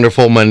another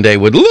wonderful Monday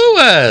with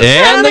Lewis,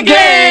 And the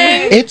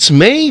gang. it's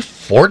May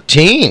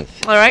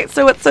 14th. All right,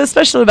 so what's so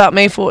special about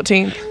May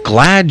 14th?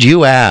 Glad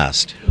you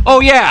asked. Oh,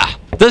 yeah.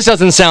 This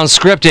doesn't sound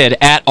scripted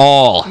at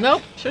all.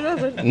 Nope. Sure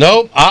doesn't.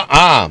 Nope.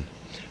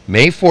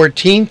 May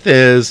 14th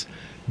is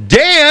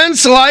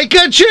Dance Like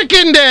a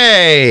Chicken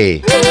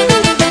Day.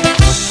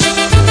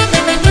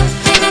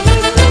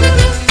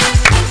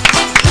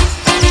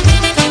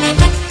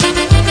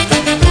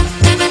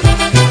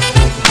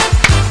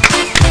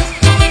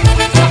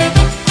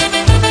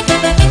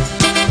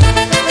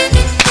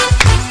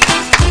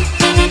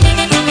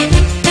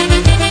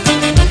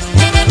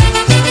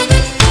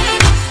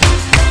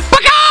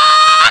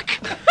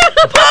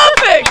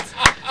 Perfect.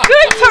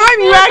 Good time.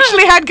 You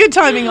actually had good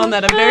timing on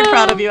that. I'm very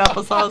proud of you,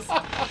 Applesauce.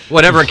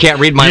 Whatever, can't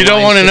read my You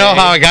don't lines want to know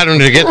today. how I got him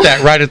to get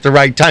that right at the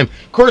right time.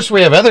 Of course,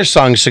 we have other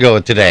songs to go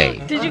with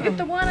today. Did you get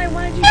the one I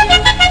wanted you to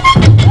get?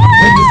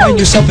 When you find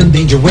yourself in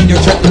danger, when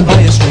you're threatened by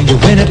a stranger,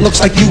 when it looks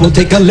like you will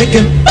take a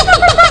licking,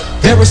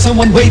 there is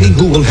someone waiting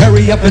who will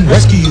hurry up and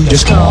rescue you.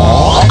 Just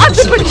call I'm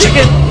super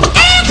chicken.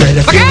 Fred,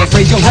 if you're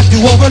afraid, you'll have to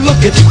overlook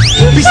it.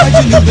 Besides,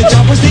 you knew the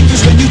job was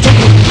dangerous when you took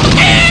it.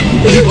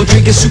 He will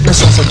drink his super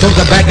sauce until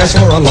the bad guys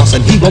for a loss,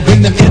 and he will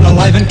bring them in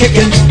alive and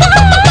kicking.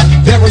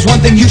 There is one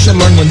thing you should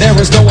learn when there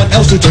is no one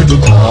else to turn to.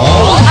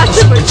 Call a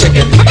super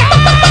chicken.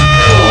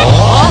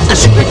 Call a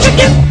super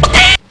chicken.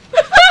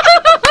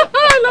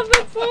 I love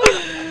that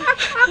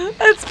song.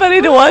 It's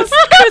funny to watch.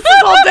 Chris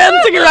is all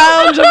dancing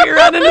around, jumping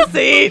around in a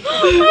seat.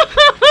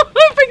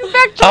 It brings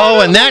back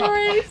Oh, and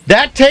memories.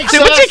 that takes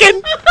Super us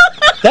chicken.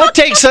 that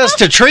takes us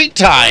to treat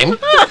time.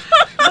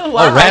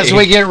 As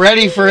we get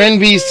ready for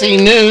NBC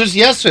News.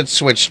 Yes, it's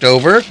switched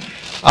over.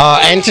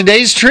 And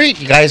today's treat.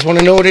 You guys want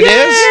to know what it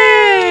is?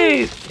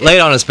 Yay! Lay it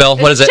on us, Bill.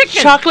 What is it?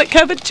 Chocolate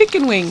covered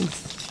chicken wings.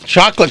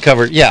 Chocolate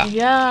covered. Yeah.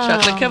 Yeah.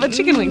 Chocolate covered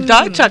chicken wings.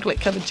 Dark chocolate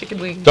covered chicken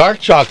wings. Dark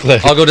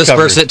chocolate. I'll go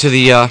disperse it to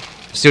the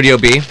Studio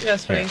B.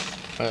 Yes, please.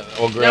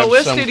 We'll grab No,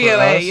 we're some Studio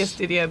for A. us. You're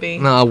Studio B.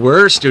 No,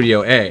 we're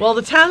Studio A. Well,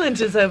 the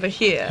talent is over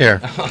here. Here.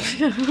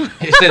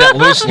 You say that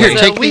loosely. Here,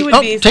 So take we the, would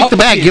oh, be- take the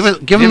bag.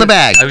 Give him the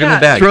bag. I'll give him the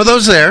bag. Throw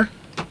those there.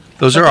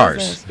 Those are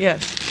ours.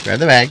 Yes. Grab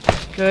the bag.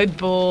 Good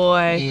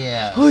boy.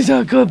 Yeah. Who's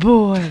a good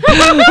boy?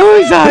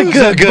 Who's a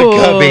good good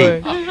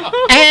boy?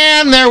 cubby?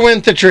 And there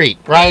went the treat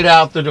right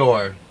out the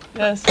door.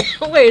 Yes.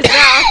 Wait,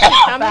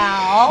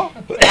 now.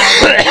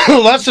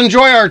 Let's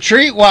enjoy our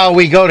treat while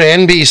we go to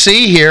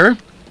NBC here.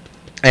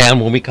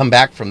 And when we come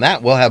back from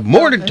that, we'll have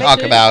more to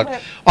talk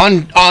about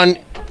on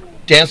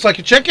Dance Like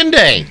a Chicken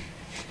Day.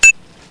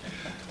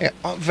 Yeah,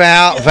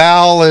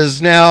 Val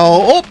is now.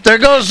 Oh, there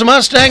goes the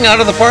Mustang out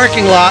of the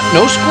parking lot.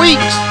 No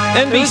squeaks.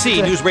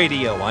 NBC News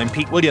Radio, I'm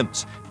Pete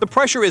Williams. The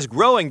pressure is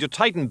growing to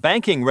tighten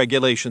banking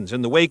regulations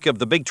in the wake of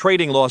the big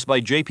trading loss by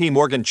J.P.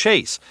 Morgan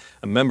Chase.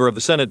 A member of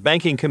the Senate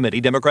Banking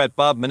Committee, Democrat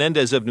Bob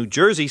Menendez of New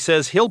Jersey,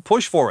 says he'll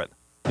push for it.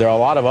 There are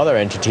a lot of other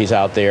entities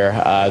out there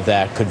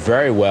that could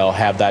very well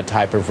have that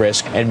type of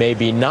risk and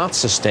maybe not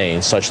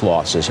sustain such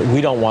losses.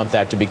 We don't want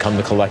that to become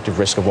the collective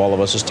risk of all of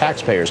us as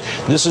taxpayers.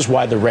 This is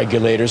why the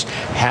regulators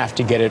have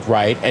to get it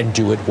right and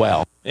do it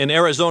well. In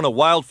Arizona,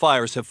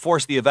 wildfires have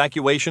forced the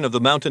evacuation of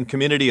the mountain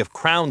community of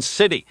Crown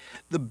City.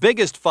 The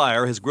biggest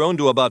fire has grown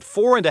to about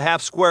 4.5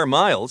 square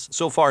miles.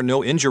 So far,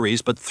 no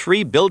injuries, but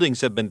 3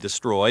 buildings have been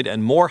destroyed,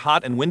 and more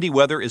hot and windy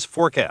weather is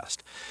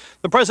forecast.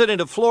 The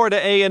president of Florida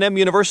A&M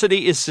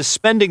University is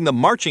suspending the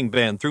marching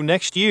band through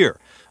next year.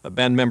 A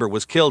band member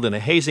was killed in a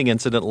hazing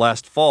incident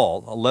last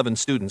fall. 11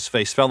 students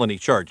face felony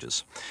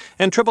charges.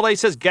 And AAA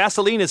says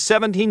gasoline is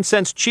 17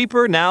 cents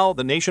cheaper now.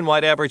 The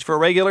nationwide average for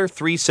regular,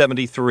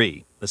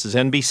 $3.73. This is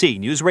NBC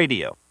News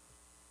Radio.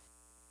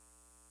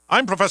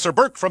 I'm Professor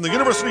Burke from the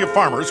University of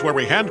Farmers, where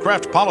we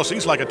handcraft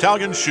policies like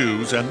Italian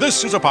shoes, and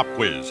this is a pop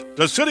quiz.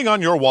 Does sitting on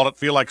your wallet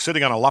feel like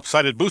sitting on a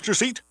lopsided booster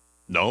seat?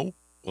 No?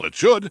 Well, it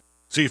should.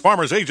 See,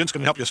 Farmers agents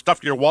can help you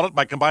stuff your wallet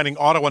by combining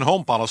auto and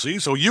home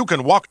policies so you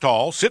can walk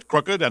tall, sit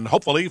crooked, and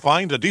hopefully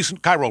find a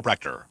decent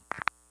chiropractor.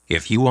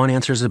 If you want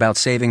answers about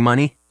saving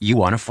money, you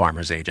want a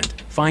Farmers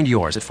agent. Find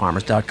yours at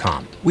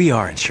farmers.com. We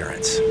are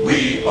insurance.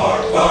 We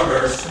are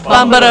farmers.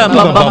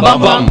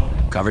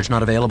 Bum-ba-dum-bum-bum-bum-bum. Coverage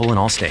not available in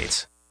all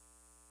states.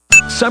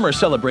 Summer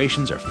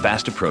celebrations are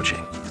fast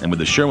approaching, and with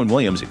the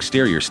Sherwin-Williams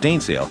exterior stain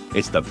sale,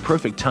 it's the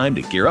perfect time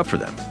to gear up for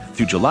them.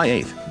 Through July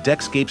 8th,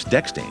 Deckscapes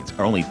deck stains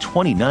are only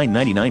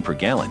 $29.99 per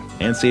gallon,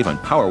 and save on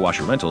power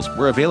washer rentals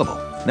where available.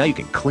 Now you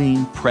can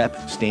clean,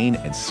 prep, stain,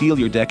 and seal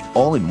your deck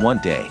all in one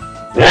day.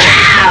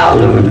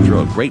 To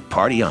throw a great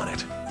party on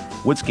it.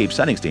 Woodscape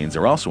setting stains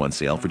are also on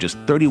sale for just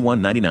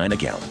 $31.99 a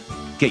gallon.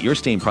 Get your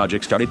stain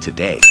project started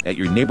today at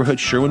your neighborhood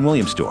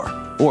Sherwin-Williams store,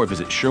 or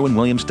visit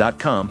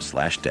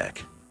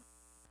sherwinwilliams.com/deck.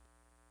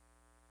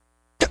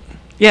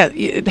 Yeah,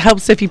 it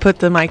helps if you put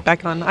the mic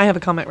back on. I have a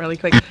comment really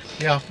quick.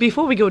 Yeah.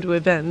 Before we go to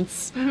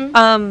events,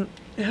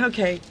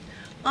 okay,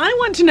 I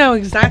want to know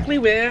exactly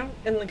where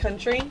in the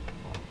country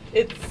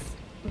it's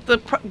the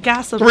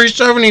gas of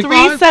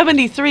 375?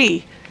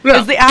 373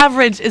 is the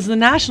average, is the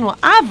national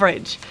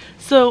average.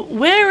 So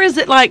where is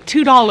it like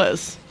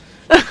 $2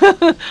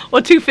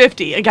 or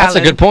 $2.50 a gallon? That's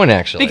a good point,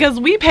 actually. Because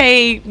we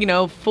pay,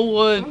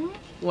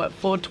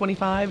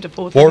 $4.25 to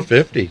 $4.50.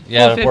 $4.50.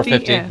 Yeah,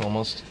 $4.50, $4.50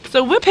 almost.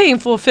 So we're paying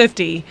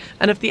 $4.50,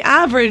 and if the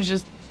average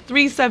is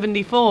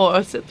 $3.74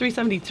 or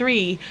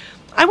 $3.73,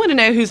 I want to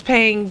know who's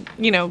paying,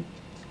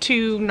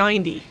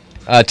 $2.90.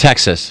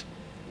 Texas.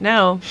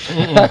 No,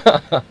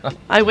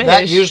 I wish.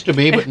 That used to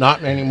be, but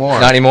not anymore.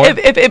 Not anymore?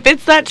 If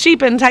it's that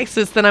cheap in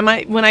Texas, then I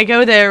might, when I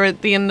go there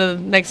at the end of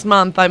next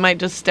month, I might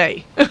just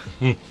stay.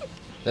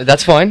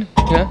 That's fine.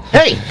 Yeah.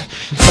 Hey!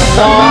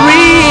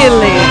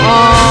 Really?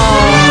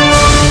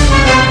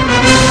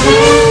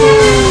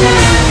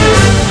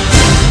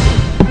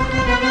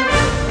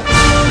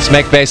 Let's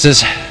make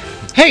bases.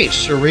 Hey,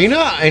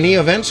 Serena, any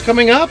events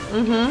coming up?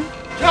 Mm-hmm.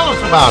 Tell us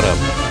about them.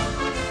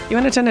 You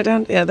want to turn it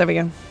down? Yeah, there we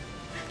go.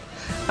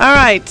 All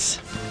right.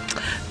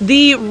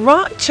 The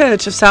Rock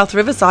Church of South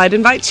Riverside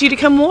invites you to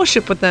come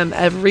worship with them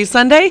every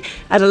Sunday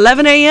at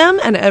 11 a.m.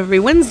 and every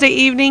Wednesday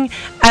evening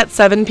at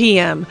 7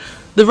 p.m.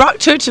 The Rock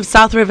Church of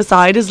South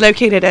Riverside is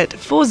located at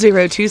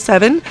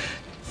 4027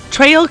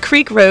 Trail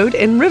Creek Road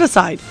in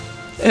Riverside.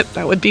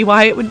 That would be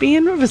why it would be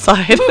in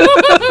Riverside.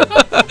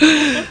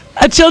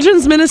 A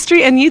children's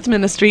ministry and youth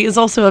ministry is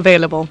also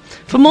available.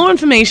 For more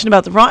information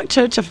about the Rock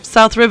Church of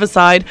South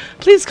Riverside,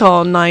 please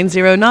call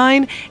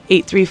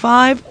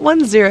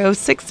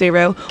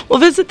 909-835-1060 or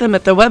visit them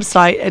at their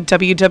website at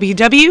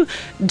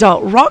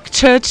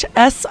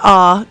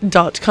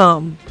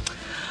www.rockchurchsr.com.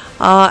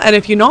 And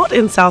if you're not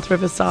in South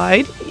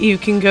Riverside, you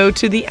can go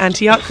to the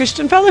Antioch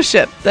Christian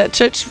Fellowship. That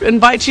church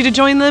invites you to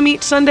join them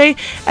each Sunday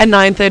at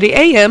 9:30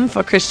 a.m.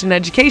 for Christian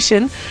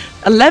education,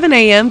 11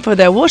 a.m. for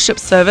their worship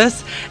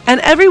service, and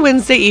every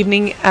Wednesday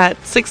evening at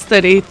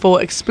 6:30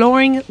 for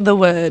Exploring the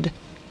Word.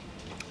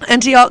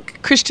 Antioch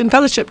Christian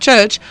Fellowship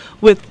Church,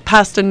 with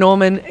Pastor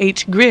Norman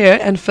H. Greer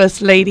and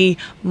First Lady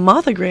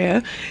Martha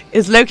Greer,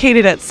 is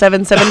located at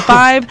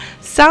 775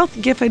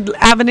 South Gifford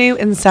Avenue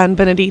in San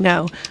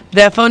Bernardino.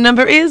 Their phone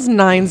number is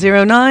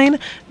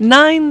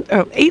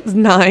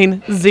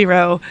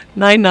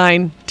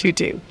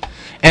 909-890-9922.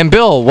 And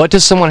Bill, what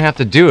does someone have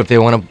to do if they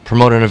want to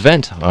promote an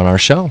event on our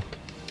show?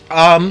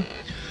 Go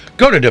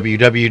to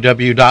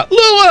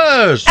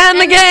www.lewis and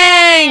the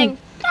gang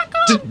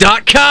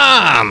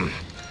 .com.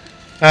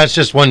 That's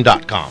just one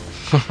 .com.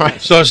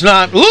 So it's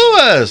not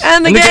Lewis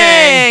and the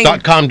gang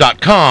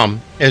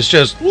 .com. It's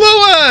just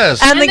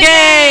Lewis and the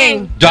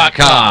gang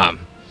 .com.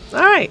 All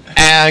right.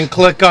 And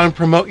click on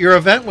promote your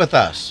event with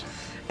us.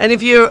 And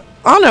if you're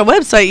on our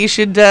website, you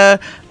should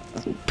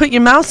put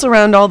your mouse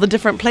around all the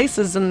different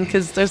places, and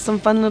because there's some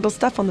fun little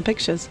stuff on the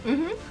pictures.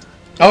 Mm-hmm.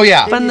 Oh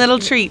yeah, fun little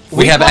treats.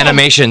 We have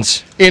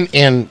animations.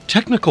 In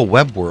technical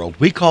web world,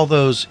 we call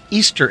those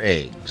Easter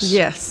eggs.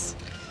 Yes.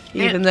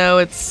 even though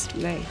it's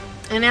May.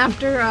 And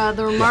after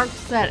the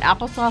remarks that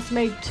Applesauce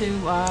made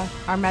to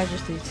Our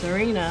Majesty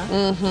Serena,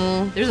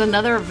 there's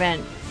another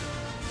event.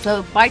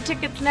 So buy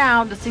tickets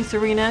now to see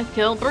Serena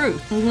kill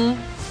Bruce.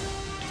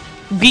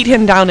 Beat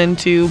him down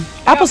into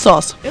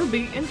applesauce. It'll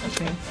be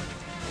interesting.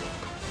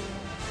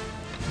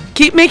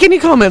 Keep making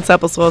your comments,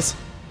 applesauce.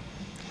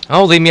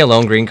 Oh, leave me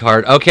alone, green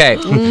card. Okay.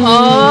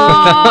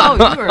 Oh,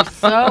 you are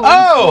so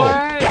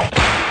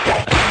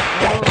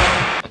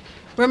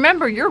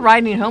Remember, you're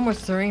riding home with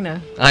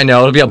Serena. I know,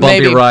 it'll be a bumpy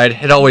Maybe. ride.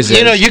 It always is.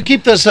 You know, you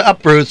keep this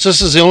up, Bruce.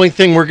 This is the only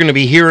thing we're going to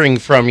be hearing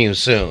from you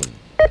soon.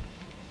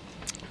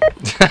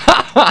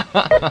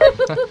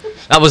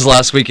 That was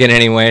last weekend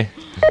anyway.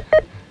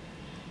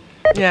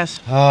 Yes.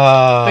 We're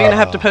going to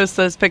have to post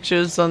those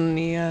pictures on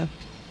the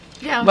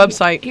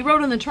website. He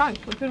rode in the trunk.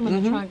 We put him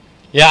in the trunk.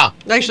 Yeah.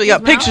 Actually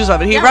got pictures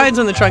of it. He rides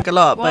in the trunk a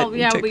lot, Well, but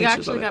yeah, take we pictures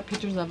actually of it. got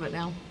pictures of it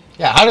now.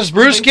 Yeah, how does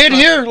Bruce get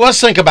here? Let's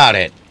think about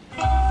it.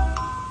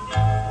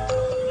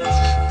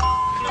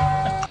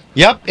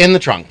 Yep, in the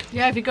trunk.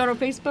 Yeah, if you go to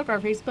Facebook, our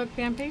Facebook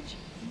fan page,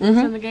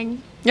 Send the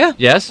Gang. Yeah.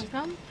 Yes.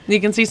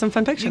 You can see some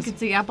fun You pictures. can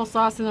see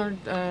applesauce in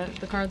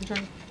the car of the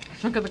trunk.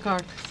 Trunk of the car,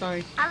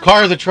 sorry.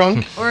 Car of the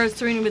trunk. Or as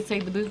Serena would say,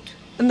 the boot.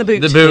 In the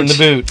boot. The boot. In the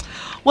boot.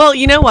 Well,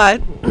 you know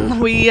what?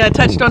 We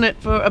touched on it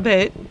for a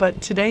bit,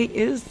 but today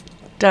is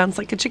Dance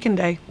Like a Chicken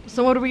Day.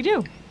 So what do we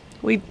do?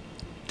 We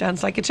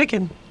dance like a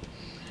chicken.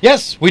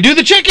 Yes, we do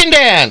the chicken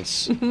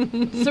dance.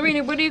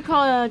 Serena, what do you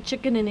call a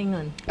chicken in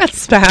England?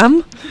 That's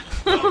spam.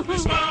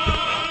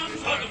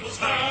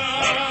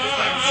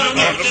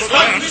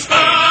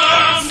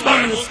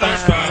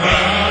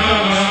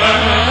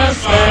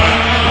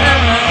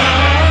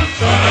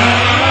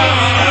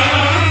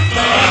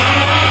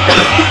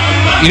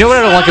 You know what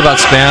I don't like about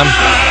spam?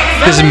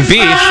 Because in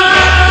beef,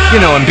 you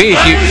know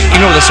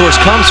where the source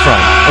comes from.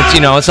 It's,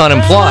 it's not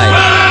implied.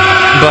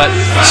 But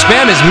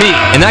spam is meat,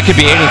 and that could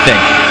be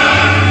anything.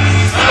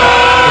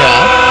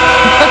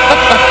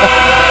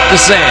 Yeah.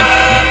 Just saying.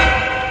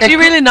 Do you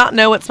really not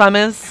know what spam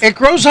is? It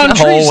grows on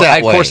trees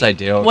that way. Of course I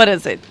do. What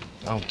is it?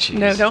 Oh, jeez.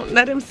 No, don't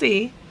let him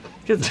see.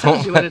 Because it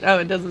tells you what it... Oh,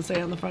 it doesn't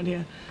say on the front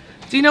here.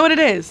 Do you know what it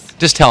is?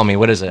 Just tell me,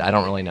 what is it? I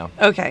don't really know.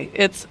 Okay,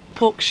 it's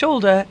pork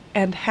shoulder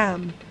and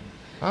ham.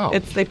 Oh.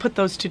 They put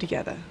those two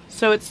together.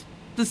 So it's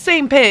the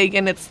same pig,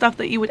 and it's stuff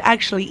that you would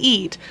actually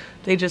eat.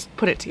 They just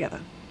put it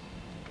together.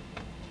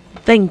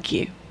 Thank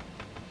you.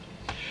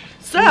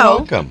 So, You're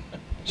welcome.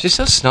 She's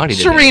so snotty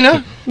today.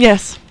 Serena,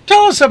 yes,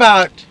 tell us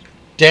about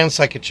Dance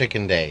Like a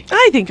Chicken Day.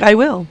 I think I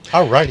will.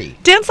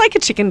 Alrighty. Dance Like a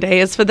Chicken Day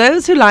is for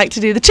those who like to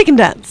do the chicken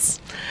dance.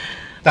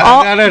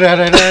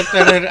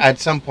 At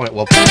some point,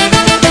 we'll.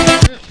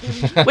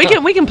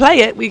 we can play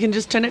it. We can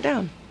just turn it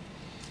down.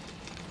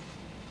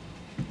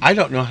 I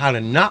don't know how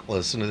to not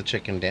listen to the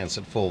chicken dance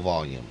at full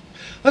volume.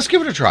 Let's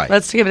give it a try.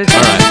 Let's give it a try.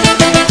 All right.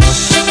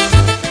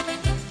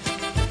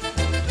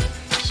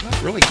 It's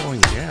not really going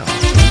down.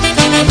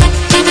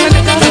 Turn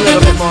it down a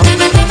little bit more.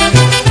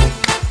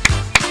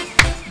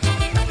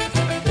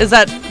 Is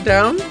that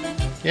down?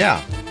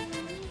 Yeah.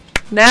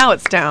 Now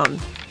it's down.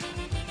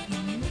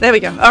 There we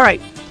go. All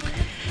right.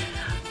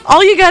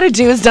 All you got to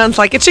do is dance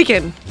like a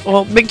chicken.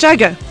 Well, Mick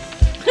Jagger.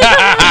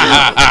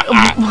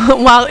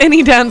 While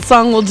any dance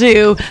song will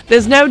do,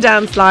 there's no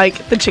dance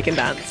like the chicken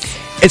dance.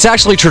 It's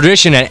actually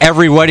tradition at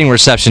every wedding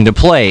reception to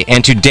play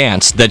and to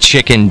dance the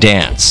chicken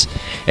dance.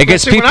 It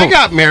gets See, people. when I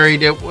got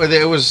married, it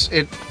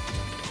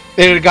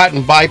had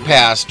gotten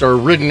bypassed or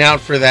ridden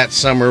out for that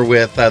summer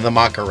with the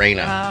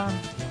Macarena.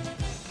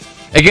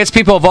 It gets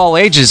people of all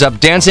ages up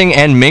dancing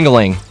and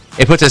mingling.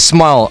 It puts a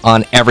smile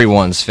on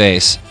everyone's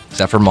face,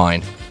 except for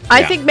mine.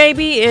 I think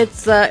maybe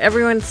it's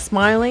everyone's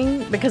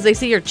smiling because they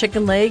see your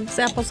chicken legs,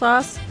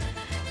 applesauce,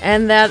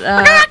 and that,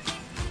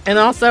 and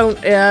also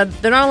they're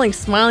not only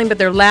smiling but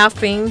they're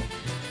laughing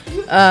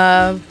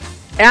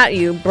at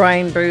you,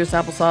 Brian, Bruce,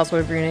 applesauce,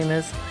 whatever your name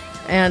is,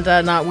 and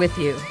not with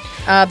you.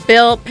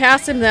 Bill,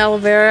 pass him the aloe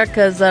vera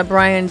because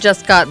Brian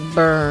just got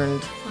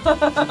burned.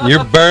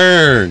 You're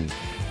burned.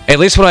 At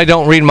least when I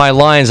don't read my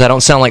lines, I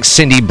don't sound like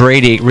Cindy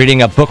Brady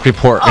reading a book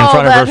report in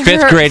front of her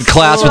fifth grade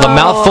class with a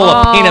mouthful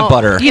of peanut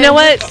butter. You know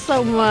what?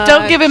 So much.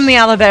 Don't give him the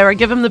aloe vera.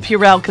 Give him the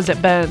Purell because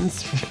it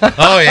burns.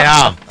 Oh,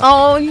 yeah.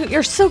 Oh,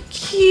 you're so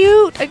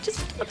cute. I just.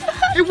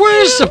 Hey,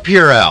 where's the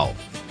Purell?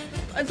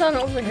 It's on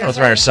over here. Oh, it's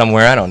around here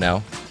somewhere. I don't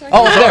know.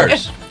 Oh,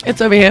 there's. It's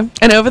over here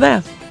and over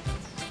there.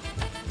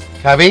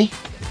 Cubby?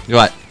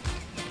 What?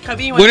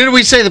 Cubby, When did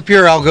we say the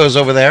Purell goes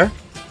over there?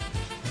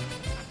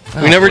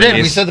 We never did.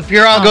 We said the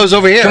Purell goes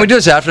over here. Can we do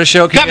this after the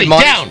show? Cubby,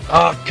 down!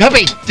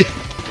 Cubby!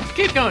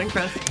 Keep going,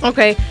 Chris.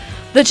 Okay.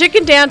 The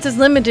chicken dance is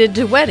limited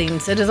to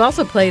weddings. It is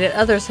also played at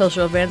other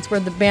social events where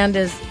the band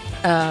is,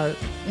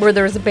 where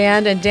there is a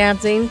band and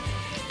dancing,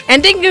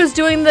 and dingoes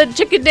doing the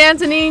chicken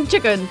dance and eating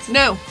chickens.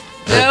 No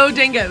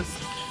dingoes.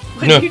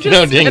 When No, you just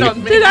no spit dingo.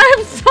 on me. Did I?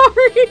 I'm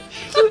sorry.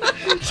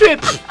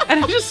 Trip.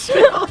 And I just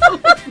spit all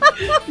over.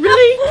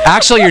 Really?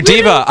 Actually, you're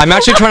diva. I'm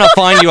actually trying to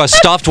find you a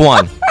stuffed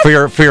one for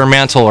your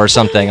mantle or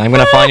something. I'm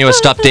going to find you a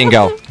stuffed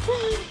dingo.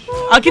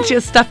 I'll get you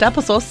a stuffed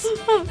applesauce.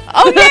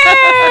 Oh,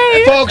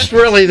 yay! Folks,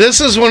 really, this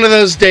is one of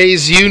those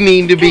days you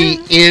need to be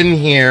in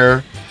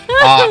here,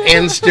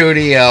 in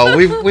studio.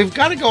 We've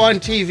got to go on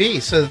TV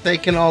so that they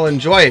can all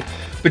enjoy it.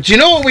 But you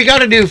know what we got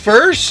to do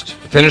first?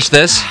 Finish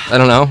this? I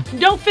don't know.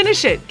 Don't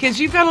finish it,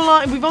 because you've got a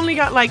lot. We've only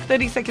got like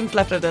 30 seconds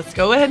left of this.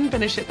 Go ahead and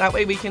finish it. That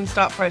way we can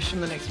start fresh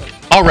from the next one.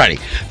 Alrighty.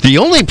 The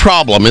only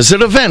problem is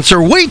that events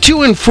are way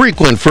too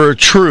infrequent for a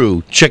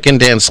true chicken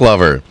dance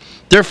lover.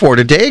 Therefore,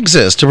 today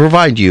exists to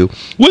provide you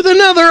with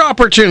another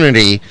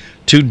opportunity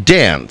to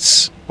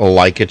dance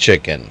like a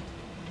chicken.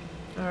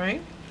 All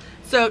right.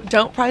 So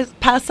don't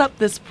pass up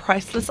this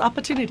priceless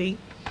opportunity.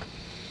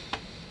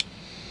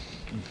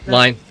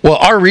 Line. Well,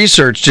 our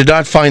research did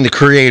not find the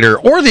creator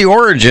or the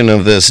origin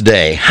of this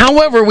day.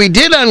 However, we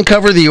did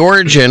uncover the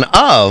origin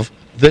of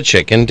the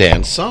chicken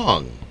dance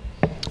song.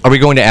 Are we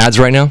going to ads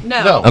right now?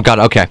 No. Oh, God,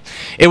 okay.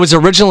 It was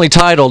originally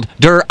titled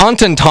Der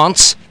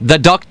Attentanz, the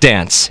Duck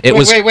Dance.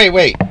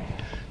 Wait.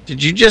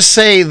 Did you just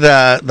say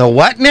the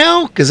what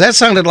now? Because that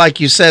sounded like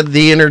you said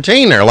the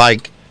entertainer,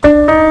 like...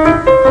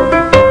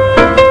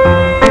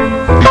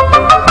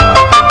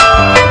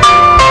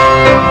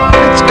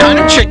 It's kind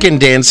of chicken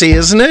dancey,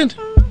 isn't it?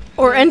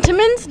 Or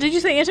Entenmann's? Did you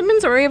say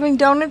Entenmann's? Or are we having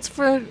donuts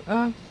for...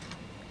 did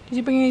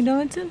you bring any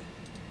donuts in?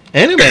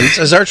 Entenmann's?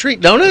 Is our treat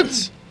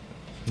donuts?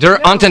 Der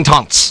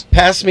Attentanz.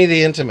 Pass me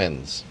the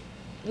Entenmann's.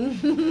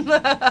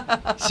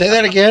 Say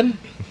that again?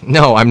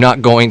 No, I'm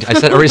not going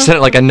to. Already said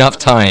it like enough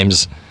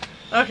times.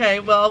 Okay,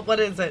 well, what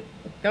is it?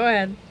 Go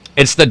ahead.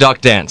 It's the duck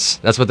dance.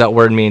 That's what that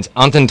word means.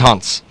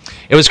 Attentanz.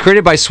 It was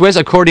created by Swiss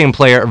accordion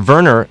player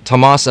Werner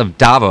Thomas of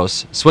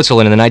Davos,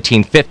 Switzerland in the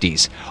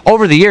 1950s.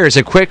 Over the years,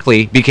 it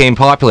quickly became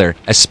popular,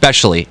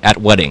 especially at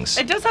weddings.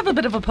 It does have a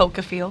bit of a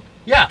polka feel.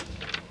 Yeah.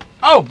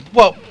 Oh,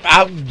 well,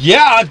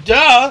 yeah,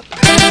 duh.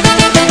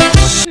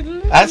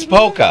 That's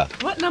polka.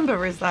 What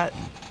number is that?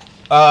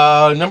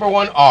 Number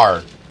 1,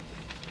 R.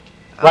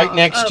 Right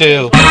next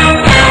to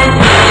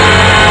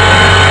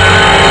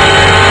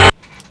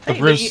the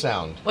Bruce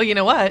sound. Well, you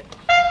know what?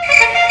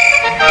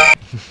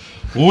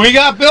 We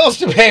got bills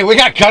to pay. We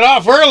got cut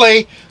off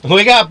early.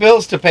 We got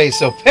bills to pay,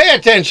 so pay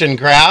attention,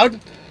 crowd.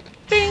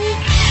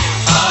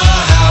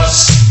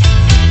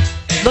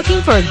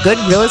 Looking for a good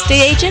real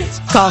estate agent?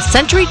 Call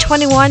Century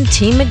 21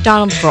 Team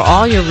McDonald for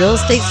all your real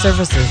estate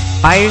services.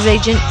 Buyer's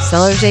agent,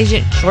 seller's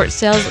agent, short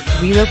sales,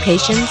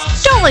 relocations.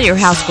 Don't let your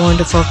house go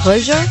into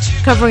foreclosure.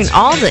 Covering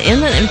all the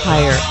Inland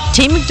Empire,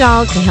 Team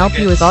McDonald can help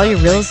you with all your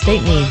real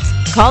estate needs.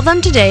 Call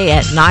them today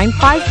at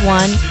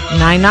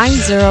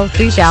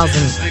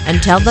 951-990-3000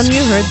 and tell them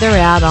you heard their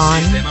ad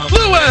on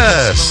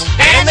Lewis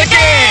and the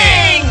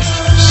gang.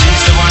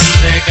 She's the one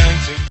they're going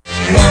to.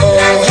 Ho,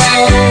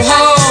 ho,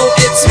 ho,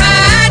 it's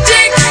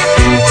magic.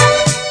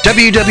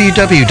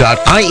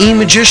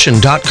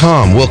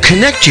 www.iemagician.com will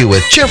connect you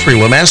with Jeffrey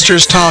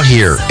Lemasters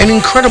Tahir, an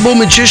incredible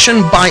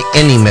magician by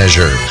any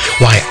measure.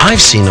 Why,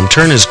 I've seen him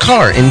turn his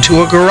car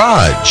into a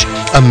garage.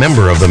 A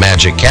member of the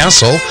Magic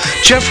Castle,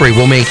 Jeffrey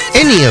will make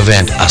any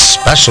event a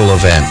special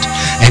event.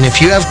 And if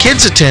you have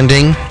kids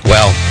attending,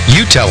 well,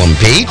 you tell them,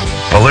 Pete.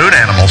 Balloon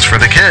animals for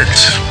the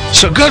kids.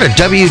 So go to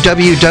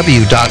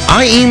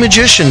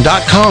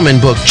www.iemagician.com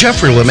and book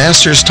Jeffrey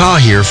Lemasters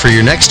Tahir for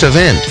your next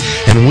event.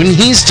 And when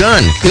he's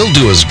done, he'll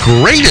do his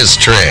greatest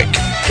trick.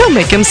 He'll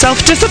make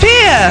himself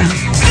disappear.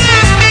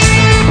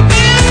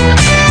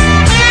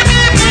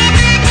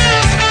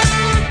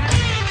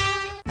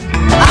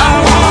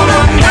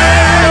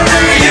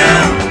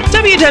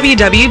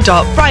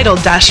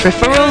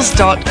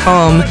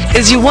 www.bridal-referrals.com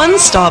is your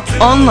one-stop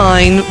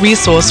online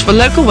resource for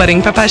local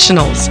wedding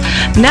professionals,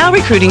 now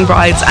recruiting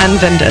brides and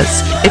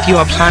vendors. If you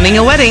are planning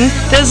a wedding,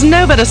 there's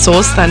no better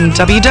source than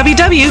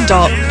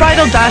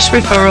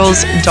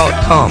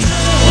www.bridal-referrals.com.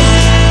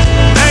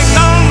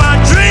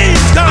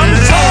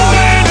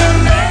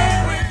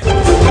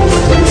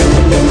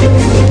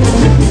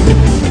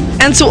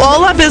 And to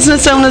all our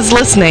business owners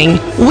listening,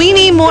 we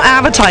need more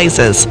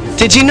advertisers.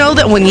 Did you know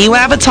that when you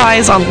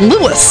advertise on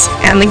Lewis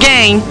and the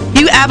Gang,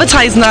 you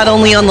advertise not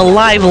only on the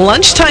live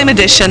lunchtime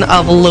edition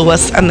of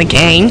Lewis and the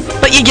Gang,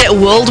 but you get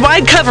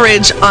worldwide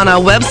coverage on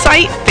our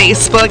website,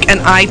 Facebook,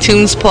 and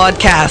iTunes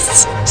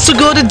podcasts. So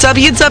go to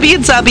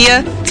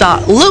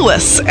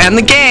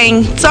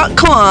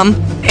www.lewisandthegang.com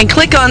and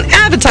click on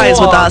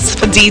Advertise with Us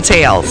for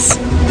details.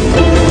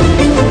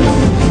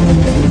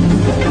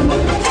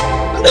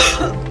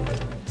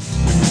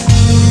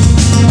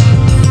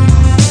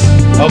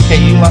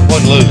 Okay, you let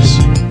one loose.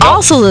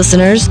 Also,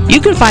 listeners,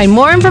 you can find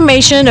more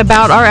information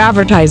about our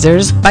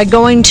advertisers by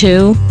going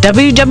to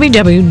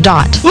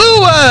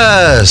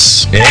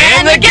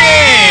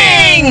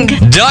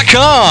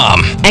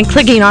www.lewisandthegang.com and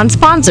clicking on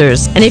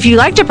sponsors. And if you'd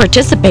like to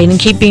participate in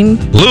keeping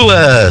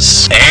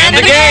Lewis and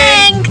the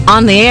Gang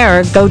on the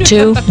air, go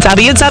to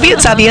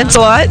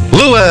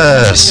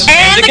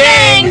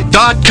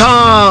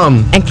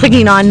www.lewisandthegang.com and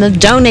clicking on the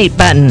donate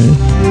button.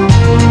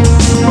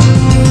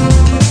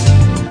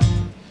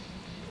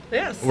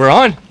 Yes. We're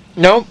on.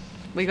 Nope.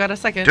 we got a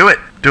second. Do it.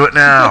 Do it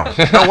now.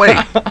 No, wait.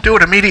 Do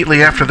it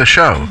immediately after the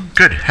show.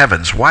 Good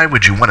heavens, why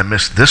would you want to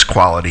miss this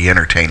quality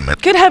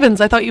entertainment? Good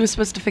heavens, I thought you were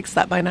supposed to fix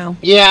that by now.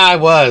 Yeah, I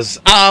was.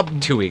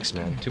 2 weeks,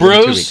 man.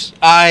 Bruce, 2 weeks.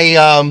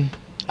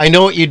 I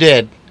know what you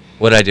did.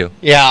 What'd I do?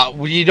 Yeah,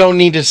 well, you don't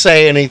need to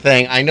say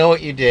anything. I know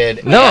what you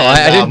did. No,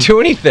 I didn't do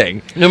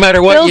anything. No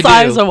matter what you Bill's do.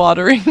 eyes are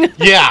watering.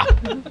 Yeah.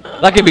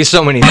 That could be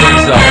so many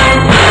things, though.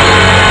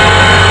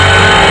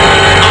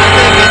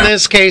 I think in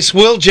this case,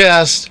 we'll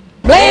just...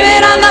 Blame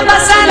it on the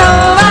bossa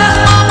nova.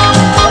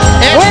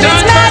 It's When done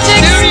it's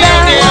magic studio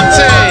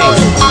dancing.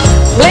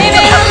 Blame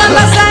it on the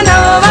bossa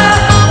nova.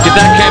 Get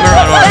that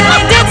camera on.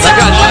 They did That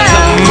got lots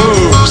of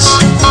moves.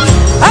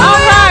 All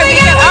right, we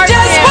can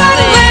just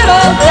one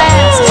little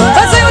dance.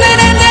 But soon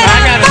it ended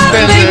up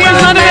spend being it.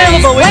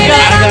 unavailable. Blame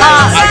it on the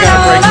bossa I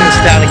gotta break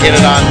this nova. down and get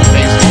it on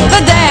Facebook.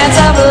 The dance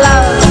of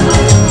love.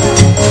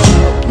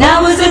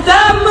 Now is it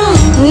the moon?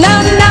 No,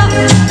 no,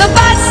 the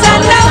bossa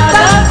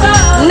nova.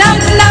 No,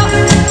 no,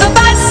 the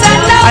bossa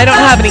nova. I don't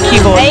have any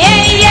keyboard. Hey,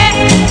 hey, yeah,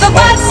 the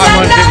bossa I'm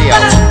on video.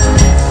 nova.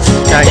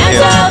 Thank Dance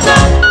you. of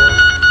love.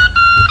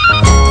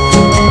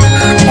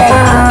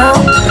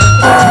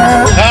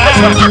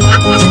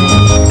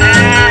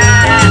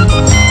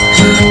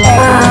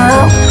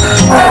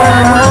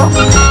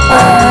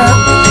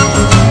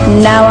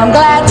 Now I'm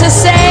glad to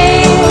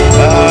say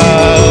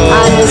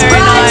I'm as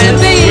bright to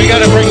be. We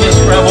gotta bring this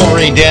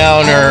revelry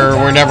down or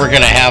we're never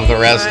gonna have the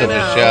rest of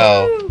the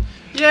show.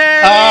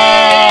 Yay!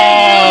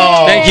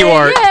 Oh! Thank you,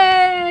 Art.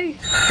 Yay!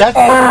 That's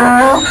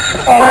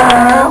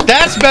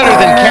better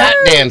than cat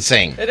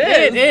dancing.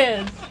 It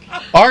is.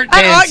 Art Art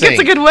dancing.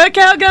 gets a good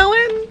workout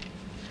going.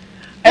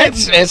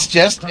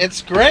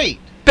 It's great.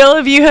 Bill,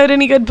 have you heard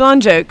any good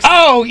blonde jokes?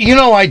 Oh, you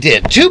know I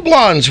did. Two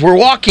blondes were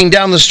walking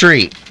down the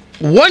street.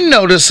 One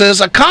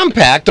notices a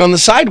compact on the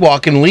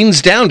sidewalk and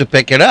leans down to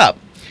pick it up.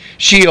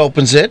 She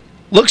opens it,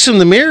 looks in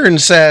the mirror and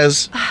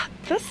says,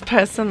 This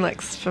person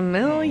looks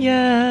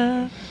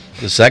familiar.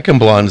 the second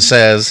blonde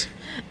says,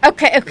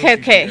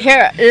 Okay.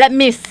 Here, let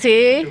me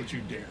see.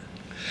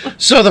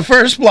 so the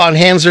first blonde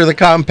hands her the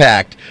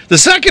compact. The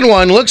second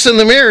one looks in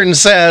the mirror and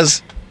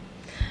says,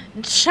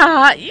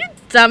 Cha, you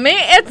dummy,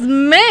 it's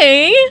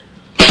me.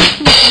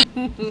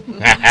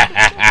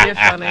 You're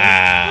funny.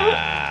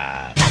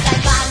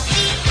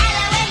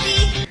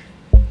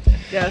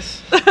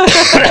 Yes.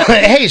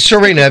 Hey,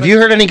 Serena, have you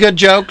heard any good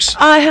jokes?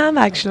 I have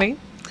actually.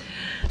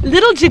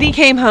 Little Ginny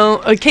came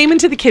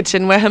into the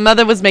kitchen where her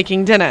mother was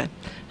making dinner.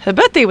 Her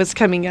birthday was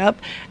coming up,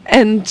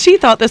 and she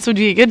thought this would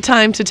be a good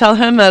time to tell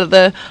her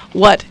mother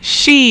what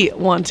she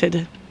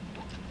wanted.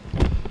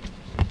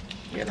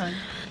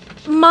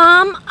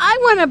 Mom, I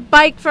want a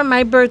bike for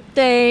my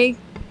birthday.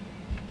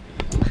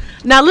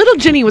 Now, little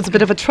Ginny was a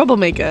bit of a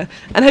troublemaker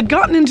and had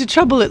gotten into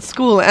trouble at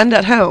school and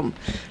at home.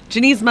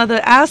 Ginny's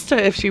mother asked her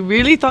if she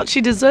really thought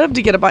she deserved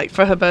to get a bike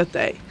for her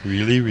birthday.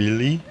 Really?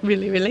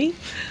 Really?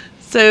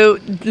 So,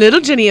 little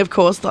Ginny, of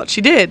course, thought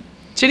she did.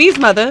 Ginny's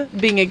mother,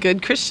 being a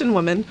good Christian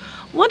woman,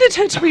 wanted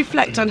her to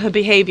reflect on her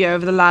behavior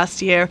over the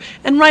last year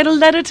and write a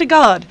letter to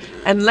God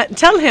and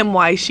tell him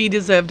why she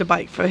deserved a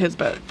bike for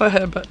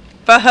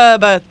her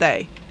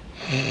birthday.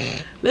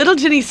 Little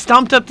Ginny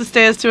stomped up the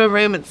stairs to her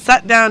room and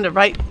sat down to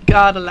write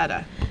God a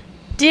letter.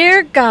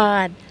 Dear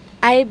God,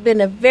 I've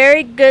been a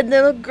very good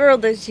little girl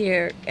this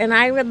year, and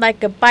I would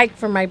like a bike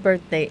for my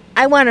birthday.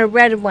 I want a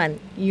red one.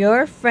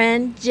 Your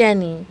friend,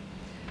 Jenny.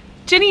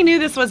 Ginny knew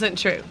this wasn't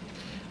true.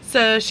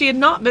 So she had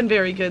not been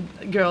very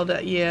good girl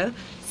that year.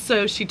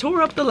 So she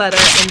tore up the letter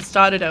and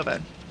started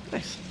over.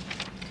 Nice.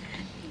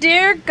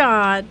 Dear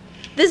God,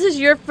 this is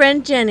your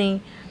friend,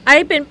 Jenny.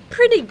 I've been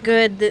pretty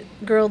good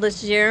girl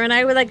this year, and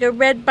I would like a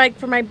red bike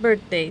for my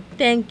birthday.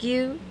 Thank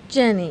you,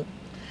 Jenny.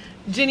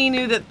 Ginny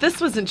knew that this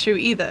wasn't true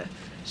either.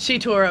 She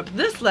tore up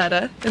this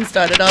letter and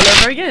started all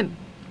over again.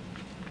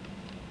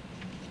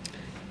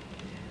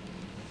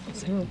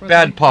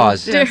 Bad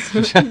pause. Dear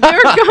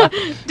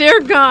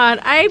God,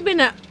 I've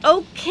been an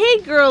okay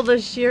girl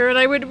this year, and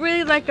I would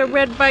really like a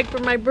red bike for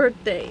my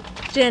birthday.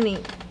 Jenny.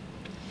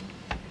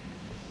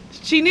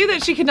 She knew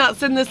that she could not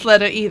send this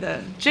letter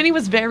either. Ginny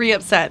was very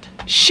upset.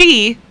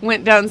 She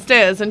went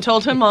downstairs and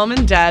told her mom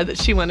and dad that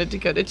she wanted to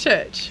go to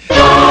church.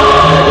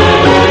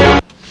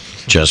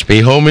 Just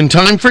be home in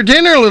time for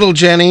dinner, little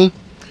Jenny.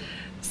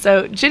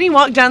 So Ginny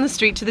walked down the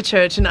street to the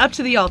church and up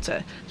to the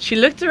altar. She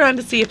looked around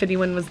to see if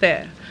anyone was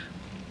there.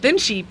 Then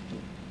she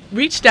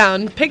reached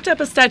down, picked up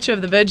a statue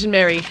of the Virgin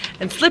Mary,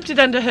 and slipped it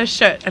under her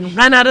shirt and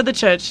ran out of the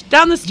church,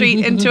 down the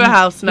street, into a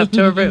house, and up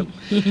to her room.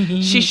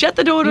 She shut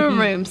the door to her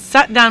room,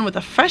 sat down with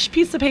a fresh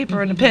piece of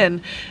paper and a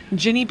pen, and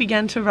Ginny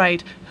began to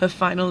write her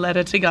final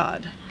letter to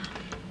God.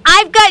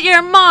 I've got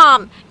your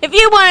mom. If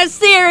you want to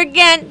see her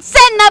again,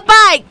 send the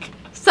bike.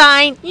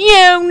 Sign,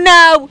 you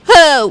know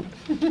who.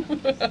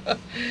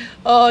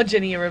 Oh,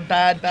 Ginny, you're a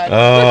bad.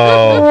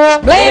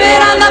 Oh. Blame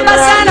it on the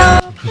bossa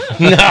nova.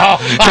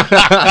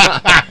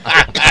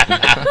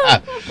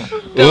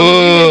 No.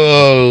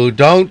 Ooh,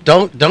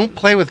 don't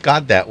play with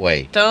God that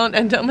way. Don't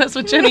mess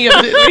with Ginny.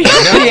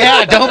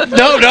 Yeah,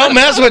 don't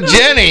mess with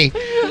Jenny.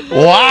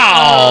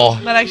 Wow.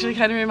 That actually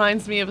kind of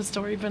reminds me of a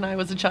story when I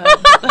was a child.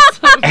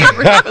 That's what I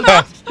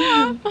remember.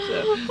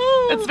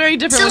 It's very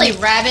different. Silly when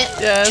you, rabbit.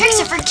 Yeah, Tricks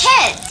are for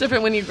kids. it's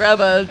different when you grab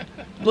a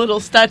little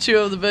statue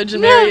of the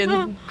Virgin Mary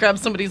and grab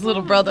somebody's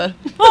little brother.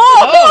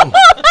 Oh,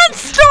 that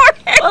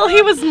story. Well,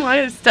 he was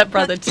my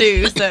stepbrother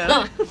too,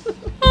 so.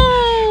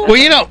 Well,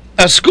 you know,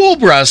 a school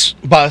bus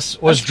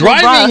was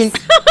driving.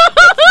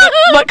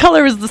 What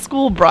color is the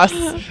school bus?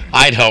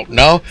 I don't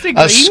know. Is it A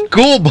green?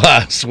 school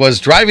bus was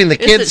driving the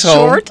kids Is it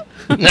home. short?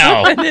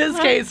 No. In his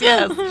case,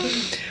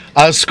 yes.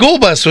 A school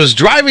bus was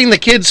driving the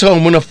kids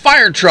home when a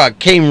fire truck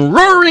came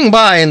roaring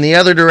by in the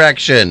other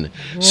direction.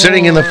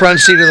 Sitting in the front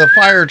seat of the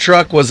fire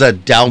truck was a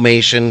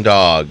Dalmatian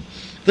dog.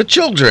 The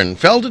children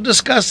fell to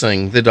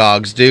discussing the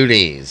dog's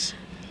duties.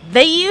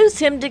 They use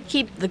him to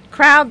keep the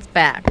crowds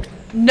back.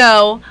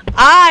 No,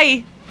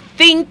 I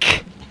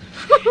think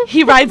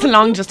he rides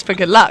along just for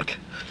good luck.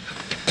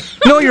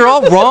 No, you're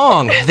all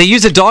wrong. They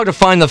use a dog to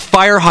find the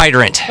fire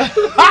hydrant.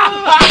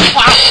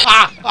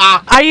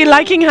 Are you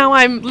liking how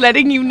I'm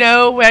letting you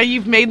know where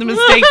you've made the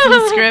mistakes in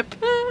the script?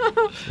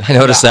 I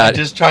noticed that. I'm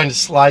just trying to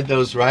slide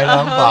those right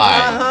on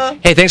by.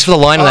 Hey, thanks for the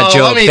line on that Oh,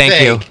 joke. let me Thank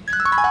think. you.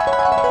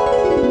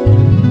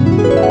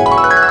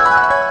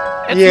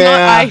 It's Yeah,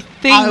 not I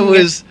think.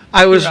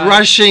 I was Right.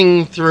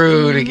 rushing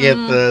through to get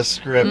the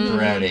script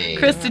ready.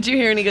 Chris, did you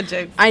hear any good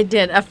jokes? I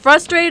did. A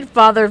frustrated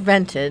father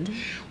vented.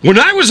 When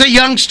I was a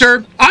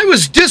youngster, I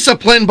was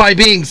disciplined by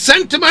being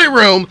sent to my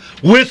room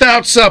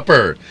without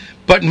supper.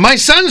 But in my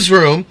son's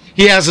room,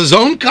 he has his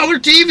own color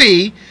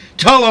TV,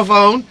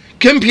 telephone,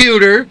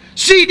 computer,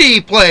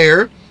 CD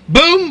player,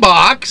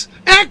 boombox,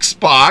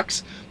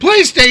 Xbox,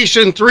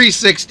 PlayStation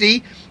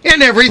 360,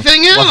 and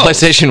everything else. What,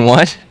 PlayStation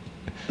what?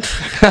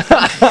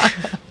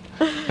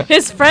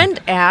 His friend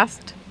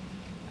asked.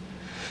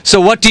 So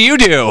what do you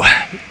do?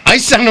 I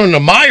sent him to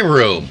my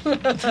room.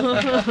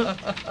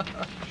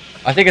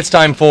 I think it's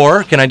time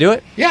for, can I do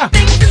it? Yeah.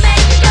 Things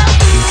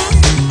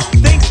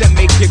that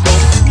make you go.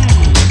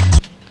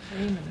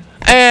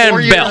 And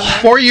Bill.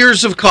 4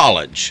 years of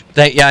college.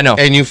 Yeah, I know.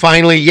 And you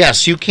finally,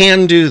 yes, you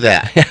can do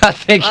that. Yeah,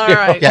 thank All you.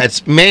 right. Yeah,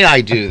 it's may I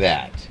do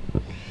that?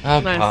 Oh,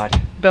 Nice.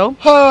 God. Bill?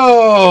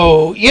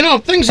 Oh, you know,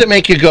 things that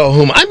make you go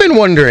home. I've been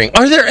wondering,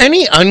 are there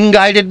any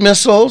unguided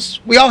missiles?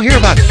 We all hear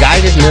about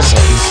guided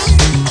missiles.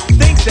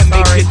 Things that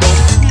make you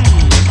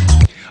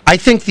go. I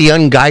think the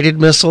unguided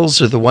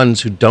missiles are the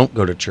ones who don't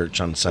go to church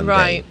on Sunday.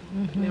 Right.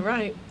 You're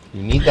right.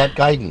 You need that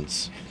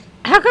guidance.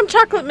 How come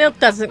chocolate milk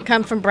doesn't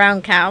come from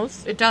brown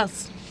cows? It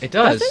does. It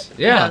does. It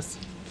Yeah. does.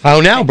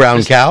 How now,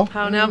 brown cow?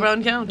 How now,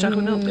 brown cow?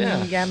 Chocolate milk.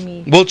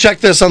 Yummy. We'll check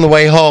this on the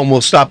way home.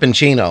 We'll stop in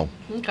Chino.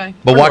 Okay.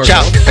 But watch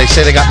out. They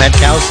say they got mad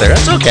cows there.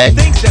 That's okay.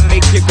 Things that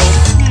make you go.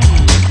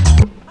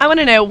 I want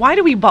to know, why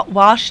do we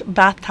wash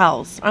bath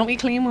towels? Aren't we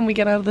clean when we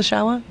get out of the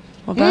shower?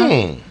 Or bath?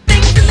 Things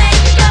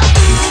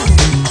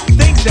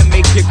that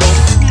make you go.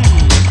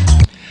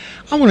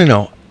 I want to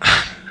know,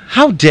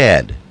 how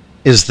dead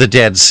is the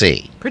Dead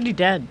Sea? Pretty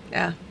dead.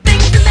 Yeah.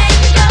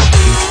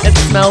 It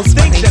smells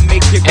funny. Things that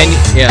make you go. And,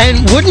 yeah.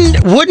 And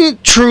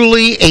wouldn't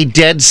truly a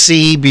Dead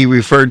Sea be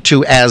referred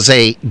to as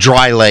a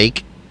dry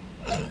lake?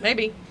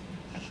 Maybe.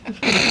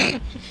 I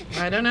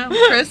don't know.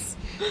 Chris?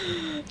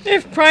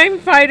 If crime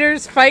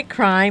fighters fight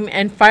crime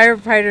and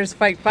firefighters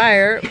fight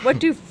fire, what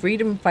do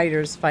freedom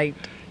fighters fight?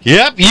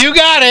 Yep, you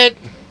got it.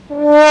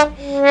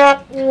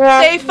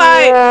 They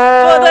fight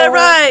for the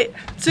right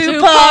to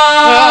party.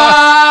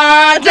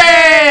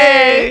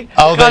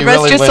 Oh, God they rest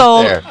really your went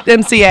soul, there.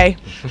 MCA.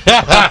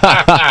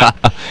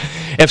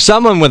 If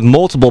someone with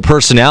multiple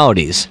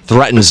personalities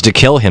threatens to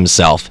kill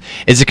himself,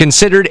 is it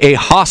considered a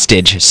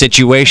hostage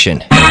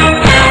situation?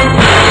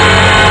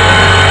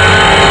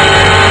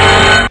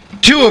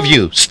 Two of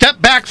you, step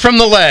back from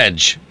the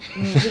ledge.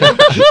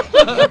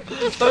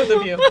 Both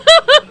of you.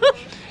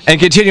 And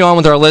continue on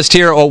with our list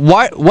here.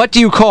 What do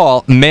you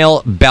call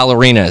male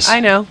ballerinas? I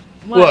know.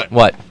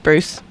 What?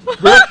 Bruce.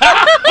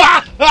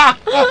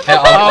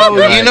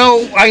 Oh, you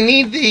know, I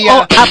need the...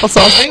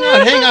 applesauce.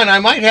 Hang on, I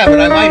might have it.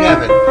 No,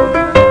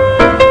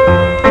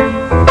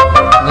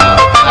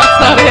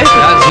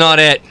 That's not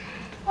it.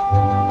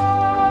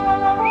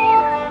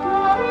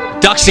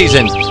 Duck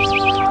season.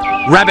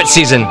 Rabbit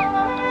season.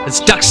 It's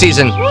duck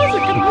season.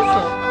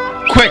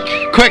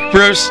 Quick,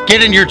 Bruce,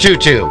 get in your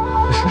tutu.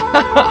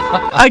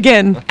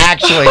 Again.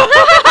 Actually,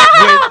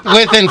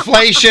 with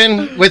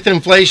inflation,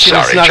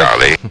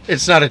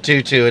 it's not a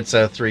tutu, it's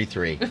a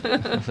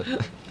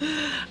 3-3.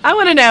 I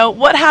want to know,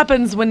 what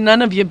happens when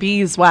none of your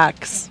bees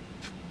wax?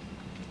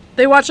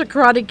 They watch a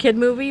Karate Kid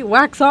movie.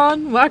 Wax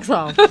on, wax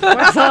off.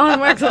 Wax on,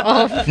 wax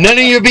off. None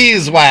of your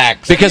bees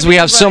Because we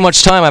have so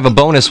much time, I have a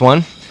bonus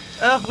one.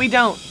 We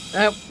don't.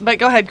 But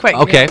go ahead, quick.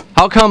 Okay.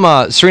 How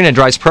come Serena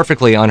dries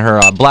perfectly on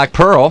her Black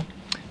Pearl,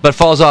 but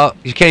falls off?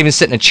 You can't even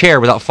sit in a chair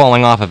without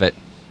falling off of it.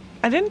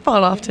 I didn't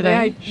fall off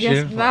today.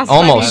 Yes, last time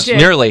Almost, you did.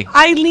 nearly.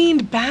 I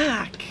leaned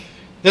back.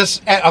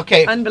 This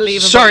okay.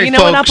 Unbelievable. Sorry, You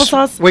know what, folks.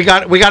 applesauce? We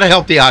got to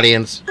help the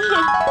audience.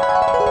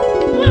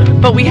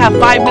 But we have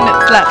 5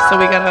 minutes left, so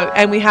we gotta,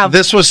 and we have.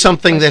 This was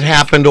something that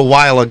happened a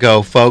while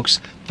ago, folks.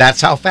 That's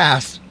how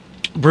fast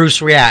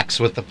Bruce reacts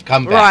with the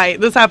comeback.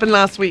 Right. This happened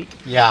last week.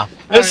 Yeah.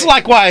 This is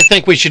like why I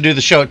think we should do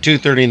the show at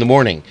 2:30 in the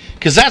morning.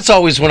 Because that's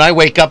always when I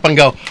wake up and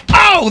go,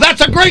 oh,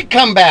 that's a great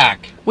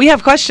comeback. We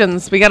have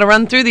questions. We got to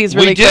run through these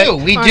really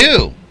quick. We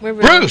do.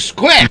 Bruce,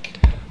 quick.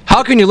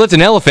 How can you lift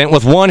an elephant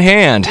with one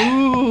hand?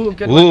 Ooh,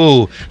 good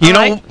Ooh. You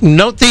know,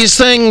 note these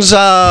things,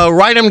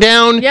 write them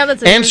down,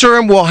 answer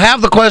them. We'll have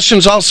the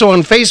questions also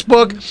on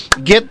Facebook.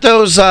 Get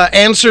those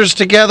answers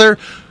together.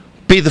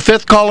 Be the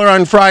 5th caller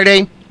on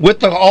Friday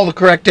with all the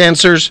correct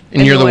answers,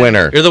 and you're the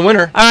winner. You're the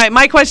winner. All right,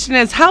 my question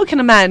is, how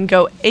can a man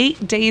go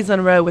 8 days in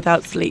a row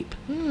without sleep?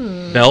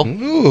 Bill?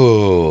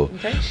 Ooh.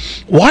 Okay.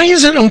 Why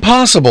is it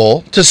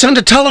impossible to send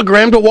a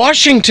telegram to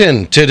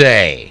Washington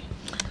today?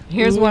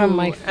 Here's one of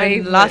my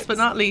favorites. And last but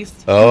not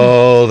least.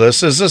 Oh,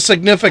 this is a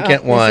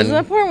significant one. This is an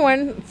important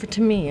one,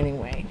 to me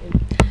anyway.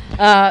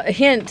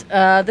 Hint,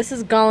 this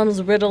is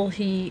Gollum's riddle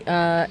he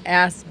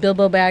asked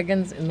Bilbo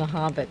Baggins in The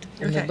Hobbit,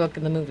 in the book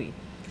and the movie.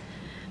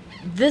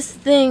 This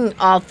thing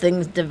all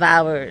things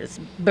devours,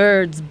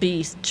 birds,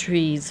 beasts,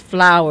 trees,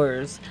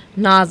 flowers,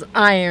 gnaws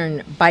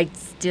iron,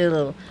 bites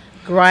steel,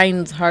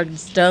 grinds hard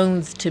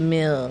stones to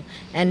mill,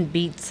 and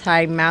beats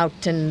high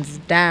mountains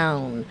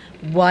down.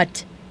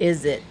 What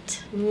is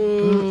it?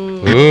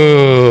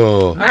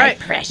 Ooh. All right.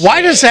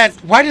 Why does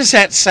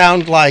that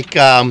sound like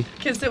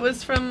Because it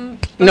was from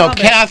The Hobbit.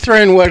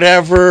 Catherine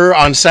whatever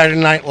on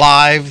Saturday Night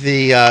Live,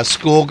 the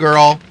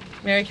schoolgirl.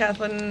 Mary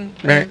Kathleen.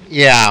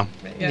 Yeah.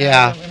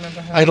 I don't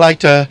remember her. I'd like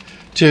to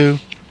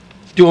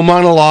do a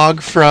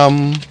monologue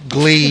from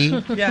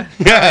Glee. Yeah.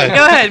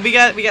 Go ahead. We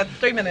got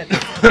 3 minutes.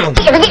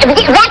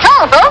 That's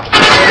all, folks.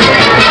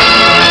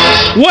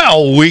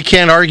 Well, we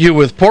can't argue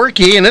with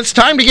Porky, and it's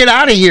time to get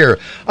out of here.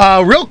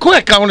 Real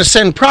quick, I want to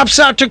send props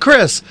out to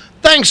Chris.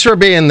 Thanks for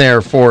being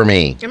there for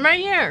me. I'm right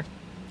here.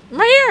 I'm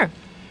right here.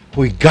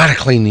 We gotta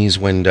clean these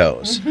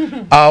windows.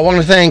 I want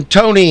to thank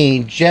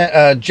Tony,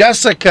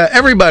 Jessica,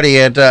 everybody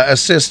at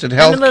Assisted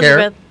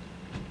Healthcare.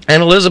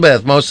 And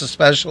Elizabeth, most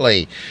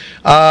especially.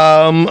 Joe,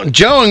 I'm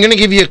going to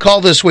give you a call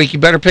this week. You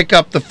better pick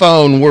up the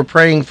phone. We're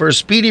praying for a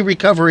speedy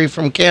recovery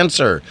from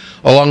cancer,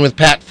 along with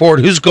Pat Ford,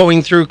 who's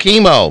going through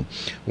chemo.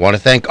 I want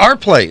to thank Our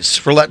Place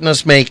for letting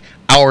us make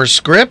our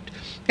script,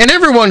 and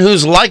everyone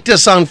who's liked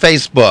us on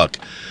Facebook.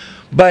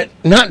 But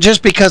not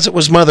just because it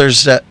was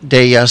Mother's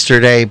Day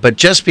yesterday, but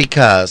just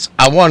because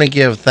I want to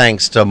give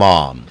thanks to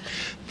Mom.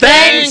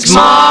 Thanks,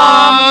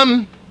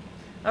 Mom!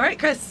 All right,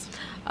 Chris.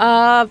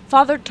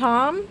 Father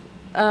Tom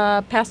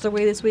passed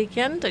away this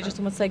weekend. I just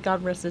want to say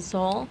God rest his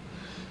soul.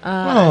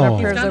 And our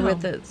prayers are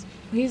with us.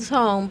 He's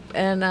home,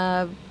 and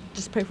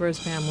just pray for his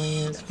family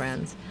and his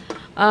friends.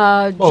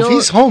 Well, if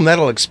he's home,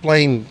 that'll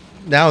explain.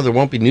 Now there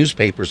won't be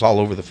newspapers all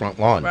over the front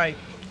lawn. Right.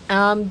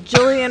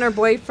 Julie and her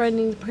boyfriend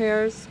need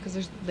prayers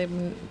because they've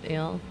been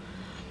ill.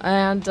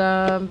 And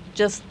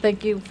just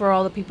thank you for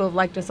all the people who've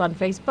liked us on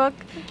Facebook.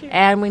 Thank you.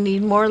 And we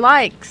need more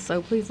likes,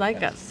 so please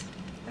like us.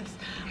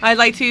 I'd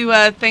like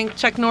to thank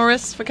Chuck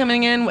Norris for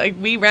coming in.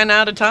 We ran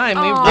out of time.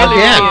 We really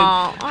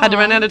had to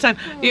run out of time.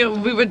 You know,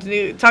 we were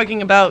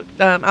talking about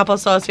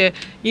applesauce here.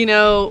 You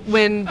know,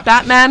 when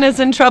Batman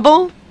is in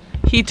trouble,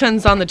 he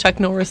turns on the Chuck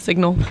Norris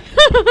signal.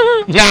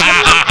 That's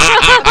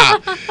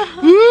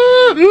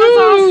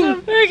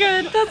awesome. Very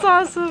good. That's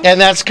awesome.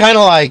 And that's kind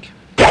of like...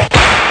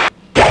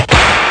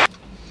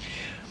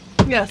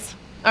 Yes.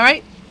 All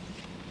right.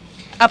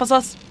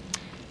 Applesauce.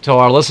 To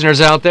our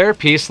listeners out there,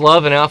 peace,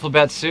 love, and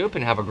alphabet soup,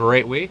 and have a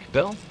great week.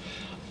 Bill?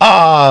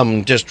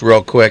 Just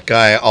real quick,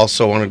 I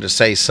also wanted to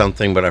say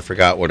something, but I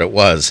forgot what it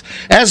was.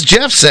 As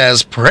Jeff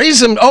says,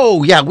 praise him.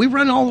 Oh, yeah, we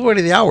run all the way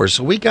to the hour,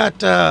 so we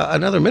got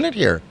another minute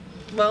here.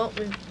 Well,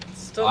 we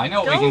still I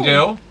know what we can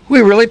do.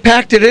 We really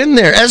packed it in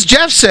there. As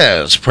Jeff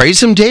says,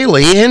 praise him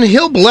daily, and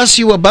he'll bless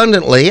you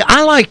abundantly.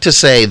 I like to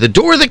say the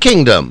door of the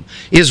kingdom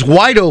is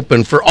wide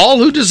open for all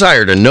who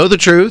desire to know the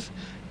truth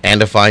and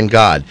to find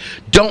God.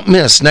 Don't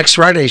miss next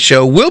Friday's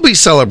show. We'll be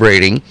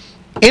celebrating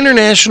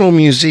International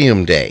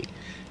Museum Day,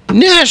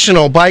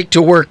 National Bike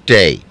to Work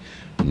Day,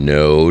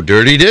 No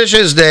Dirty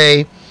Dishes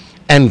Day,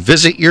 and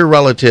Visit Your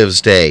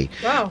Relatives Day.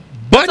 Wow.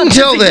 But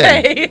until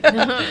then...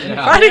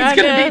 Friday's going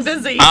to be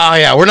busy. Oh,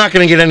 yeah, we're not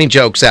going to get any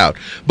jokes out.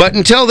 But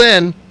until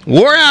then,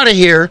 we're out of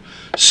here.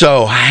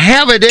 So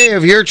have a day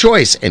of your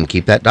choice. And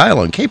keep that dial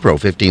on KPRO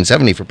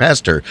 1570 for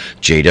Pastor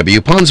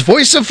J.W. Pond's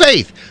Voice of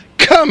Faith.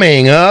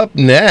 Coming up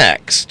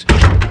next.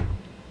 That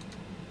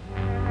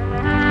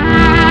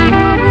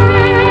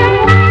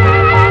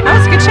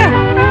was a good show.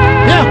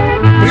 Yeah,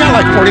 we got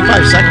like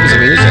 45 seconds of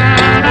music.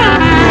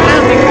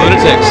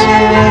 Lunatics.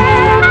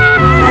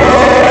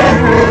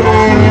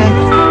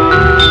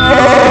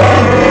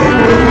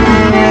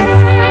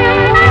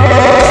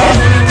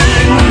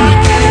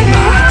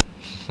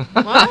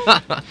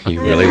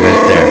 You really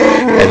went there.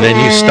 And then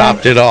you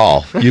stopped it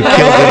all. You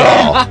killed it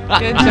all.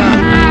 Good job.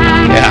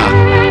 Yeah.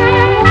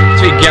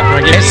 So you get for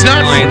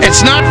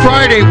It's not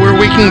Friday where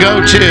we can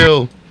go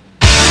to.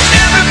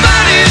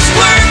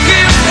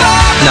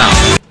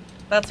 No.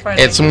 That's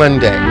Friday. It's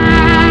Monday.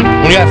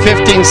 We got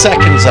 15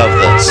 seconds of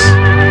this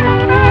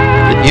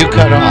that you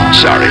cut off.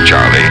 Sorry,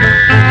 Charlie.